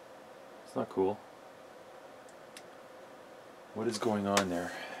 It's not cool. What is going on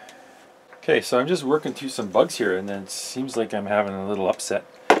there? Okay, so I'm just working through some bugs here, and then it seems like I'm having a little upset.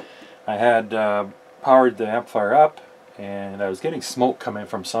 I had powered the amplifier up, and I was getting smoke coming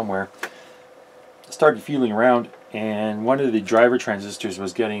from somewhere. I started feeling around, and one of the driver transistors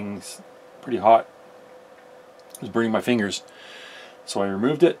was getting pretty hot. It was burning my fingers. So I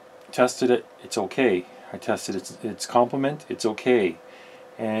removed it, tested it, it's okay. I tested its complement, it's okay.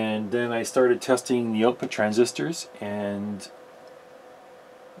 And then I started testing the output transistors, and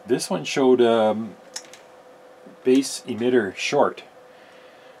this one showed base emitter short.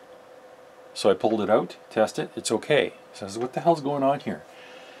 So I pulled it out, tested it, it's okay. So I said, what the hell's going on here?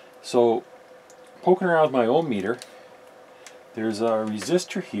 So poking around with my ohm meter, there's a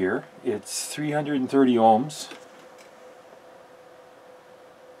resistor here. It's 330 ohms.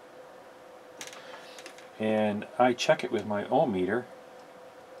 And I check it with my ohm meter,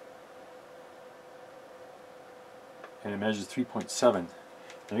 and it measures 3.7.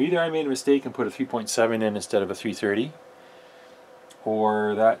 Now either I made a mistake and put a 3.7 in instead of a 330,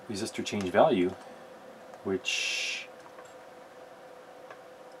 or that resistor changed value, which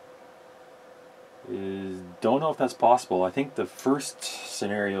is, don't know if that's possible. I think the first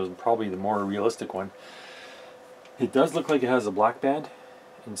scenario is probably the more realistic one. It does look like it has a black band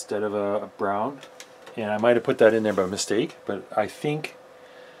instead of a brown, and I might have put that in there by mistake, but I think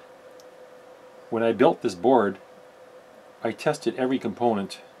when I built this board, I tested every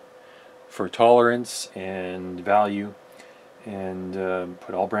component for tolerance and value, and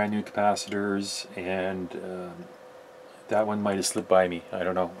put all brand new capacitors, and that one might have slipped by me. I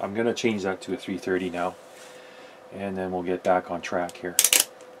don't know. I'm going to change that to a 330 now, and then we'll get back on track here.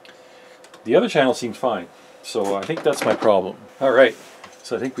 The other channel seemed fine, so I think that's my problem. Alright,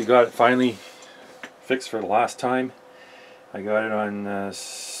 so I think we got it finally fixed for the last time. I got it on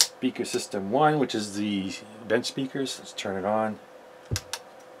speaker system 1, which is the bench speakers. Let's turn it on.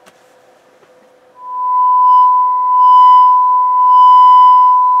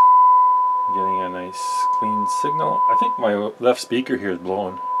 Getting a nice clean signal. I think my left speaker here is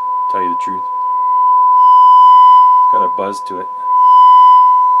blowing, to tell you the truth. It's got a buzz to it.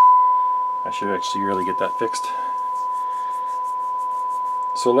 I should actually really get that fixed.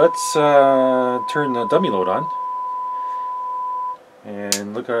 So let's turn the dummy load on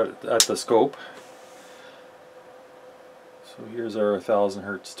and look at the scope. So here's our 1000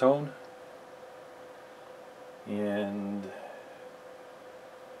 hertz tone, and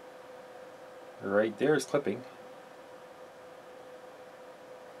right there is clipping.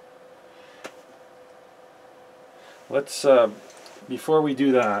 Let's before we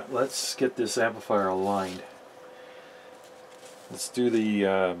do that, let's get this amplifier aligned. Let's do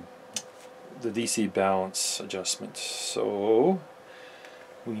the DC balance adjustment. So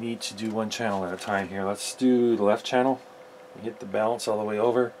we need to do one channel at a time here. Let's do the left channel. Hit the balance all the way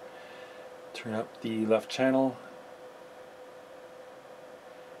over. Turn up the left channel.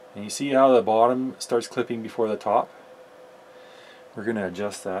 And you see how the bottom starts clipping before the top? We're going to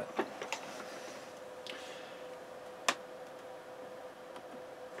adjust that.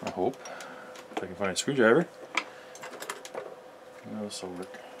 I hope. If I can find a screwdriver. This will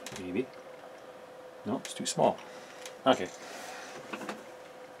work, maybe. No, it's too small. Okay.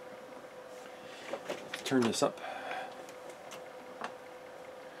 Turn this up.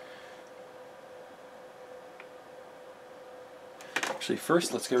 Actually,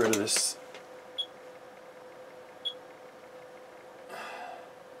 first let's get rid of this.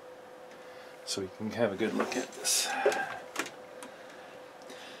 So we can have a good look at this.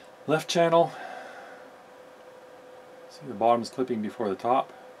 Left channel. See, the bottom's clipping before the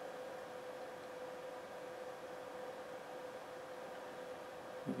top.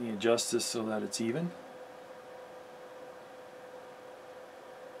 Let me adjust this so that it's even.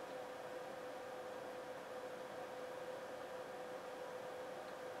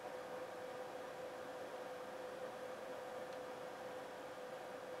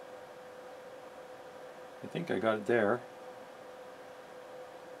 think I got it there.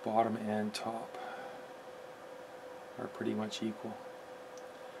 Bottom and top are pretty much equal.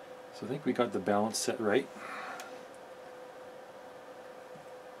 So I think we got the balance set right.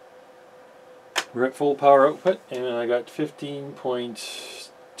 We're at full power output, and I got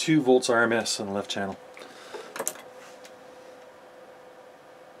 15.2 volts RMS on the left channel.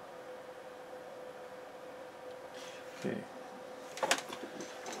 Okay.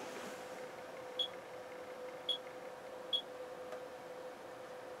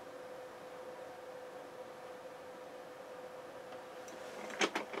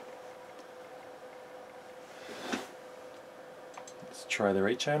 Let's try the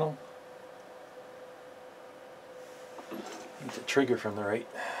right channel. Need the trigger from the right.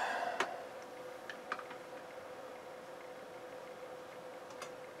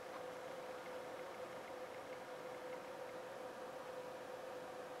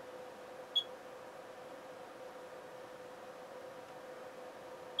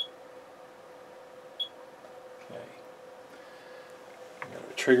 Okay. Got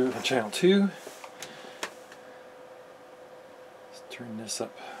a trigger from channel 2. Let's turn this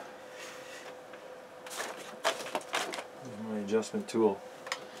up. My adjustment tool.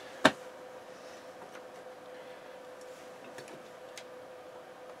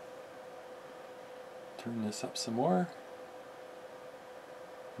 Turn this up some more.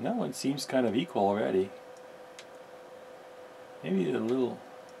 And that one seems kind of equal already. Maybe a little.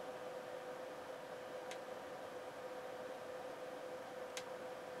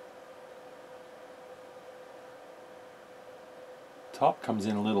 Top comes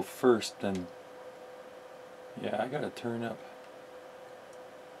in a little first, then yeah, I gotta turn up.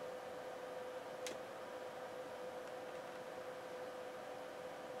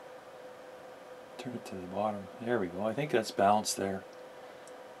 Turn it to the bottom. There we go. I think that's balanced there.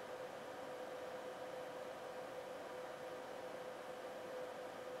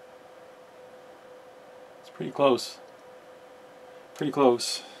 It's pretty close. Pretty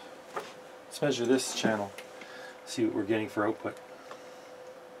close. Let's measure this channel. See what we're getting for output.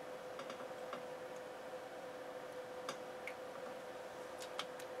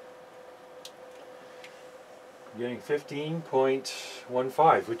 Getting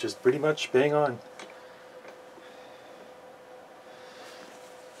 15.15, which is pretty much bang on.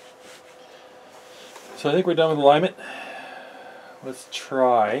 So I think we're done with alignment. Let's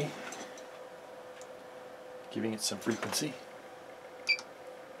try giving it some frequency.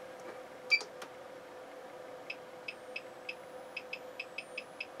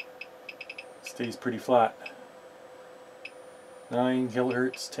 Stays pretty flat. 9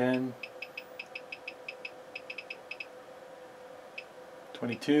 kilohertz, 10.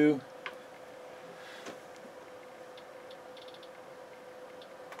 22.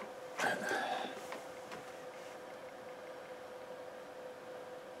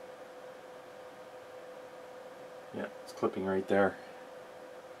 Yeah, it's clipping right there.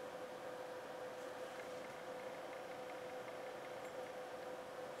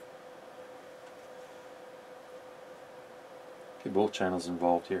 Okay, both channels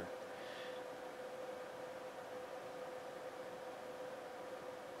involved here.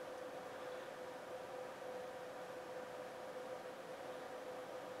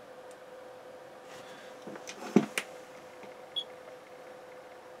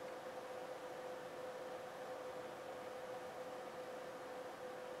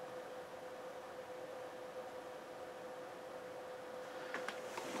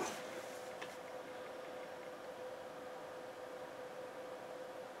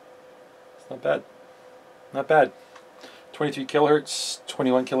 Not bad. Not bad. 23 kilohertz,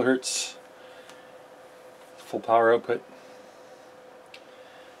 21 kilohertz. Full power output.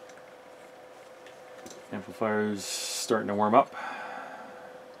 Amplifier's starting to warm up.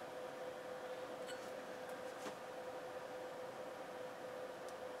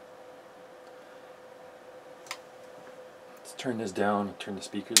 Let's turn this down, turn the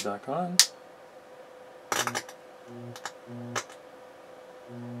speakers back on.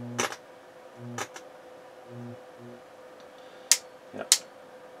 Yeah.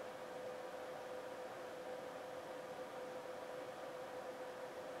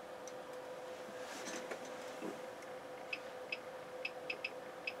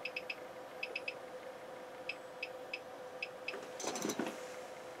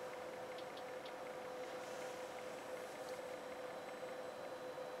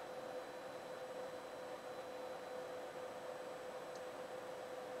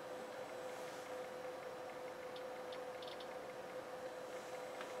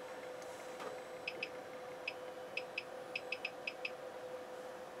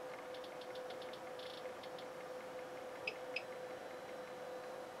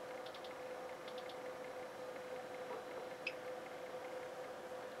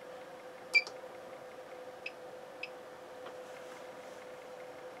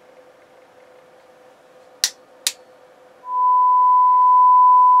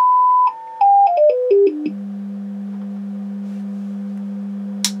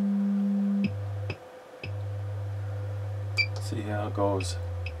 it goes.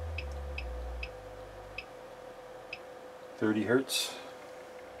 30 hertz.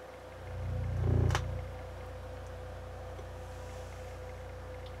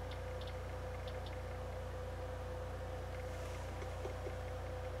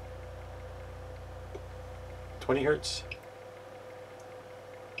 Hertz.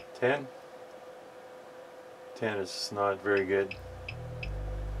 10. 10 is not very good.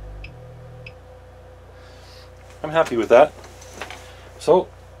 I'm happy with that. So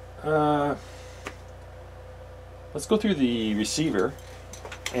let's go through the receiver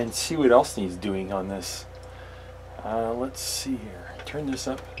and see what else needs doing on this. Let's see here. Turn this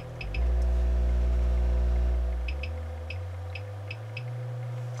up.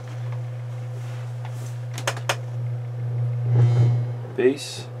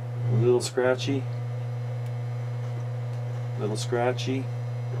 Bass, a little scratchy, little scratchy.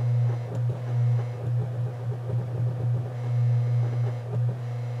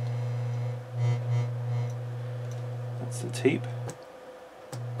 That's the tape.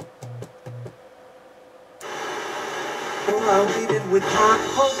 With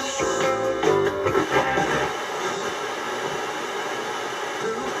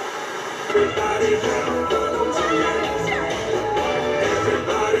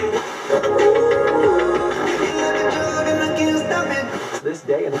this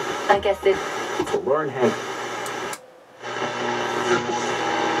day, and I guess it's to learn how.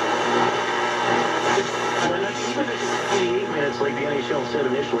 Minutes like the NHL said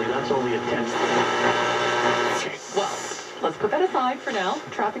initially, that's only a 10th. Well, let's put that aside for now.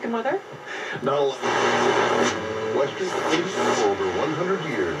 Traffic and weather? Not a lot. Western States for over 100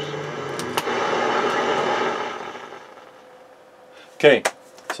 years. Okay,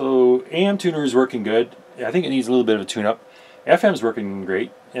 so AM tuner is working good. I think it needs a little bit of a tune-up. FM's working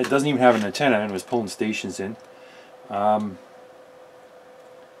great. It doesn't even have an antenna, and it was pulling stations in.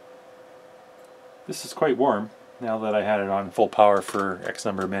 This is quite warm now that I had it on full power for X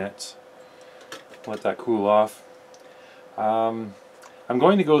number of minutes. Let that cool off. I'm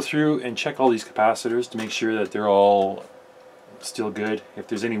going to go through and check all these capacitors to make sure that they're all still good. If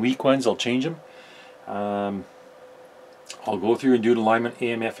there's any weak ones, I'll change them. I'll go through and do an alignment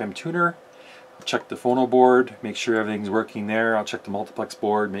AM/FM tuner. I'll check the phono board, make sure everything's working there. I'll check the multiplex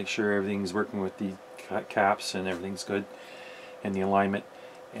board, make sure everything's working with the caps and everything's good, and the alignment.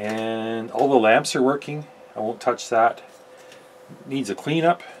 And all the lamps are working. I won't touch that. Needs a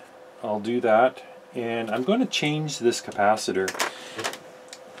cleanup. I'll do that. And I'm going to change this capacitor.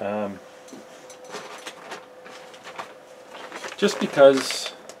 Just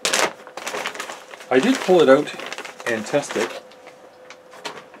because I did pull it out and test it,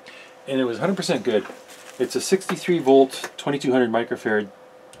 and it was 100% good. It's a 63 volt 2200 microfarad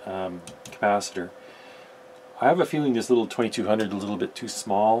capacitor. I have a feeling this little 2200 is a little bit too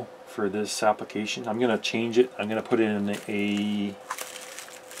small for this application. I'm going to change it. I'm going to put in a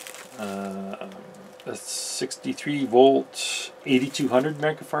 63 volt 8200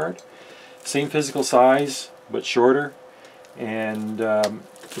 microfarad. Same physical size but shorter, and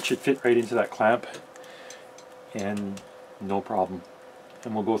it should fit right into that clamp and no problem.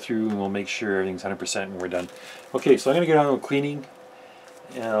 And we'll go through and we'll make sure everything's 100% when we're done. Okay, so I'm going to get on with cleaning,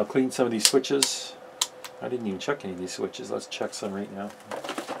 and I'll clean some of these switches. I didn't even check any of these switches. Let's check some right now.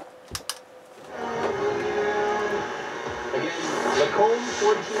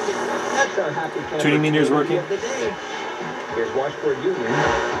 Tuning meter is working. Here's Washboard Union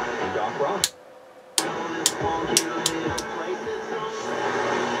and Doc Ross.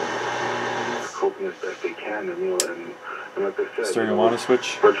 Coping as best they can, and like I said, Stereo mono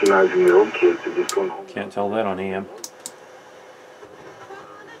switch. Patronizing their own kids and just going home. Can't tell that on AM.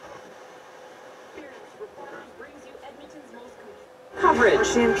 Coverage.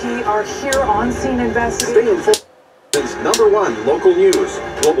 CMP are here on scene investigating. It's #1 local news.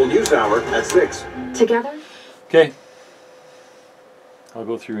 Global News Hour at 6. Together? Okay. I'll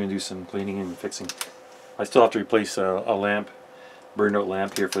go through and do some cleaning and fixing. I still have to replace a lamp, burned out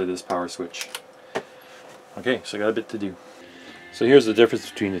lamp here for this power switch. Okay, so I got a bit to do. So here's the difference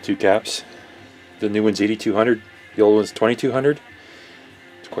between the two caps. The new one's 8200, the old one's 2200.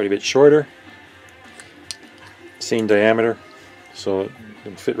 It's quite a bit shorter. Same diameter, so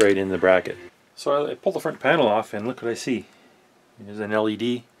it'll fit right in the bracket. So I pulled the front panel off and look what I see. There's an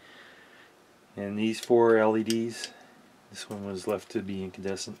LED and these 4 LEDs. This one was left to be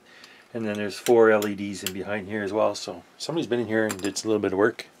incandescent. And then there's 4 LEDs in behind here as well. So somebody's been in here and did a little bit of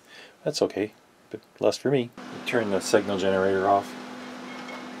work. That's okay, but less for me. Turn the signal generator off.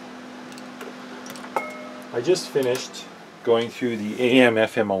 I just finished going through the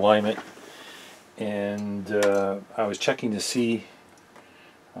AM/FM alignment, and I was checking to see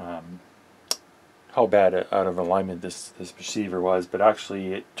how bad out of alignment this receiver was, but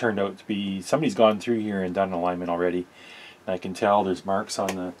actually it turned out to be somebody's gone through here and done alignment already. And I can tell there's marks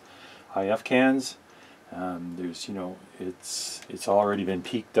on the IF cans. There's, you know, it's already been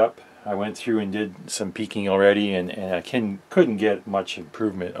peaked up. I went through and did some peaking already, and I couldn't get much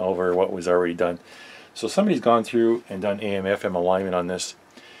improvement over what was already done. So somebody's gone through and done AM/FM alignment on this,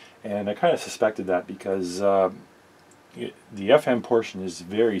 and I kind of suspected that because the FM portion is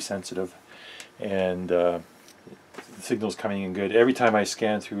very sensitive, and the signal's coming in good. Every time I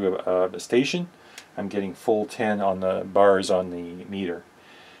scan through a station, I'm getting full 10 on the bars on the meter,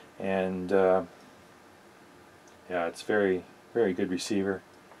 and yeah, it's very good receiver.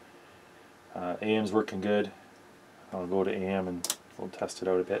 AM's working good. I'll go to AM and we'll test it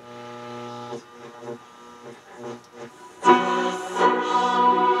out a bit.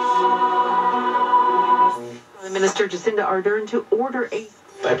 Prime Minister Jacinda Ardern to order a...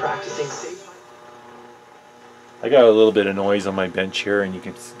 By practicing safe. I got a little bit of noise on my bench here, and you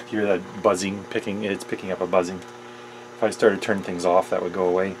can hear that buzzing, it's picking up a buzzing. If I started turning things off, that would go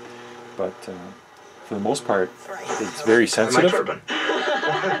away. But for the most part, it's very sensitive.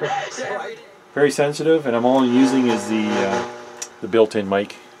 Very sensitive, and I'm only using is the built-in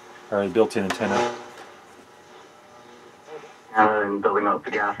mic, or the built-in antenna. And building up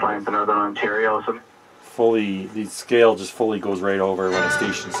the gas lines in Northern Ontario. So The scale just fully goes right over when a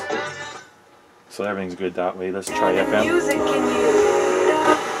station's. So everything's good that way. Let's try FM.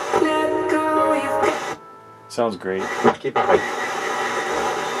 Sounds great. Keep it high.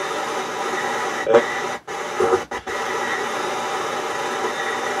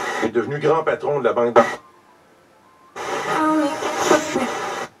 Il est devenu grand patron de la banque.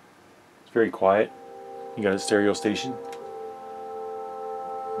 It's very quiet. You got a stereo station.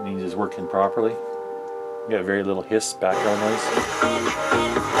 It means it's working properly. You got very little hiss background noise.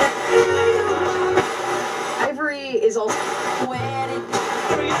 Ivory is also...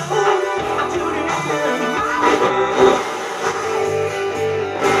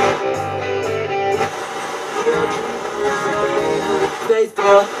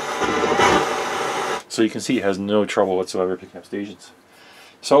 So you can see it has no trouble whatsoever picking up stations.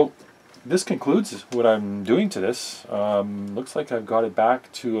 So this concludes what I'm doing to this. Looks like I've got it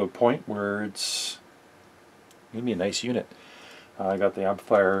back to a point where it's going to be a nice unit. I got the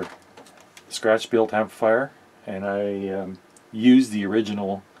amplifier, scratch built amplifier, and I used the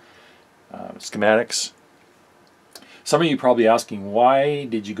original schematics. Some of you probably asking, why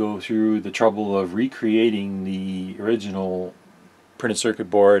did you go through the trouble of recreating the original printed circuit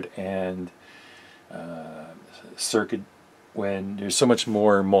board and circuit when there's so much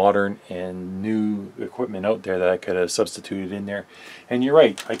more modern and new equipment out there that I could have substituted in there? And you're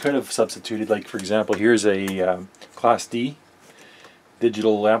right, I could have substituted, like for example, here's a Class D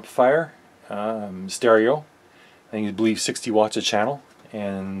digital amplifier, stereo. I believe 60 watts a channel,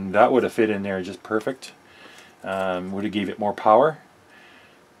 and that would have fit in there just perfect. Would have gave it more power,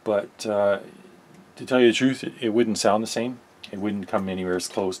 but to tell you the truth, it wouldn't sound the same. It wouldn't come anywhere as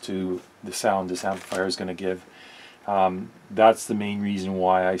close to the sound this amplifier is going to give. That's the main reason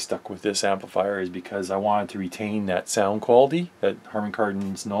why I stuck with this amplifier, is because I wanted to retain that sound quality that Harman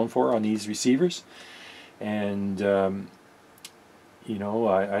Kardon is known for on these receivers, and you know,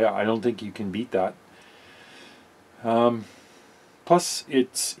 I don't think you can beat that. Plus,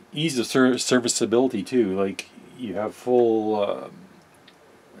 it's ease of serviceability too. Like, you have full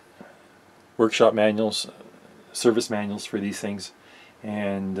workshop manuals, service manuals for these things,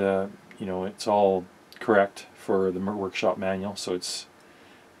 and you know, it's all correct for the workshop manual. So it's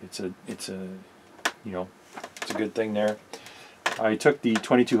a you know, it's a good thing there. I took the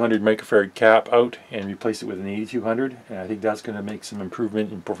 2200 microfarad cap out and replaced it with an 8200, and I think that's going to make some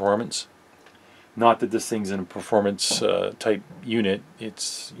improvement in performance. Not that this thing's in a performance type unit.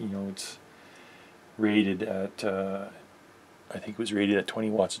 It's, you know, it's rated at I think it was rated at 20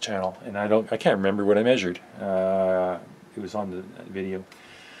 watts a channel, and I can't remember what I measured. It was on the video,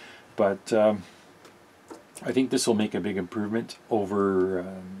 but I think this will make a big improvement over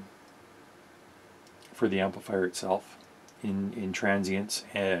for the amplifier itself in transients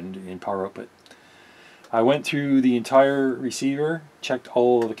and in power output. I went through the entire receiver, checked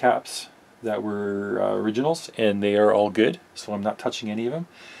all of the caps that were originals, and they are all good, so I'm not touching any of them,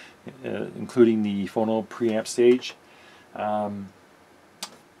 including the phono preamp stage.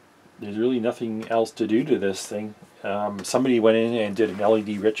 There's really nothing else to do to this thing. Somebody went in and did an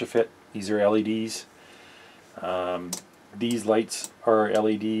LED retrofit. These are LEDs. These lights are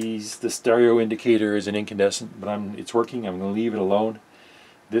LEDs. The stereo indicator is an incandescent, but it's working. I'm going to leave it alone.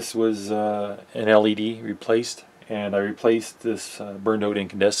 This was an LED replaced, and I replaced this burned out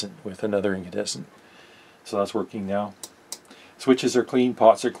incandescent with another incandescent. So that's working now. Switches are clean,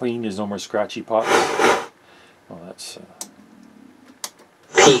 pots are clean, there's no more scratchy pots. Well, that's...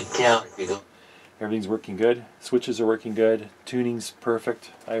 Peak down. You go. everything's working good. Switches are working good. Tuning's perfect.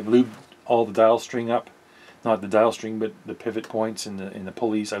 I've lubed all the dial string up. Not the dial string, but the pivot points and the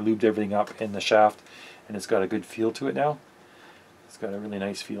pulleys. I lubed everything up in the shaft, and it's got a good feel to it now. It's got a really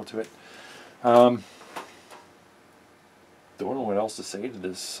nice feel to it. Don't know what else to say to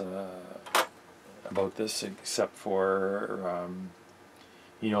this about this, except for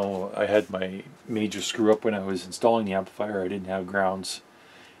you know, I had my major screw up when I was installing the amplifier. I didn't have grounds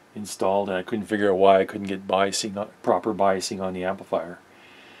installed, and I couldn't figure out why I couldn't get biasing, proper biasing on the amplifier.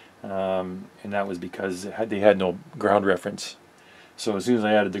 And that was because they had no ground reference. So as soon as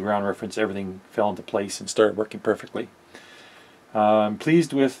I added the ground reference, everything fell into place and started working perfectly. I'm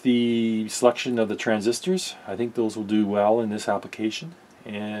pleased with the selection of the transistors. I think those will do well in this application,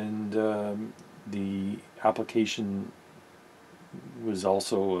 and the application was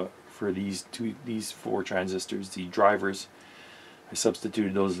also for these 4 transistors, the drivers. I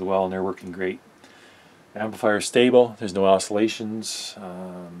substituted those as well, and they're working great. Amplifier is stable, there's no oscillations,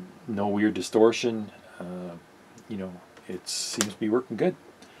 no weird distortion. You know, it seems to be working good.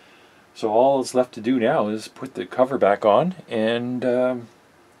 So all that's left to do now is put the cover back on and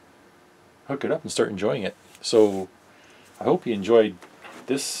hook it up and start enjoying it. So I hope you enjoyed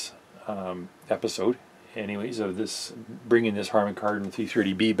this episode, anyways, of this, bringing this Harman Kardon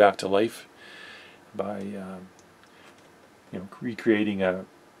 330B back to life by you know, recreating a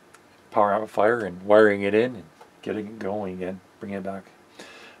power amplifier and wiring it in and getting it going again, bringing it back.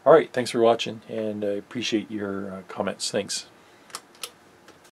 Alright, thanks for watching, and I appreciate your comments. Thanks.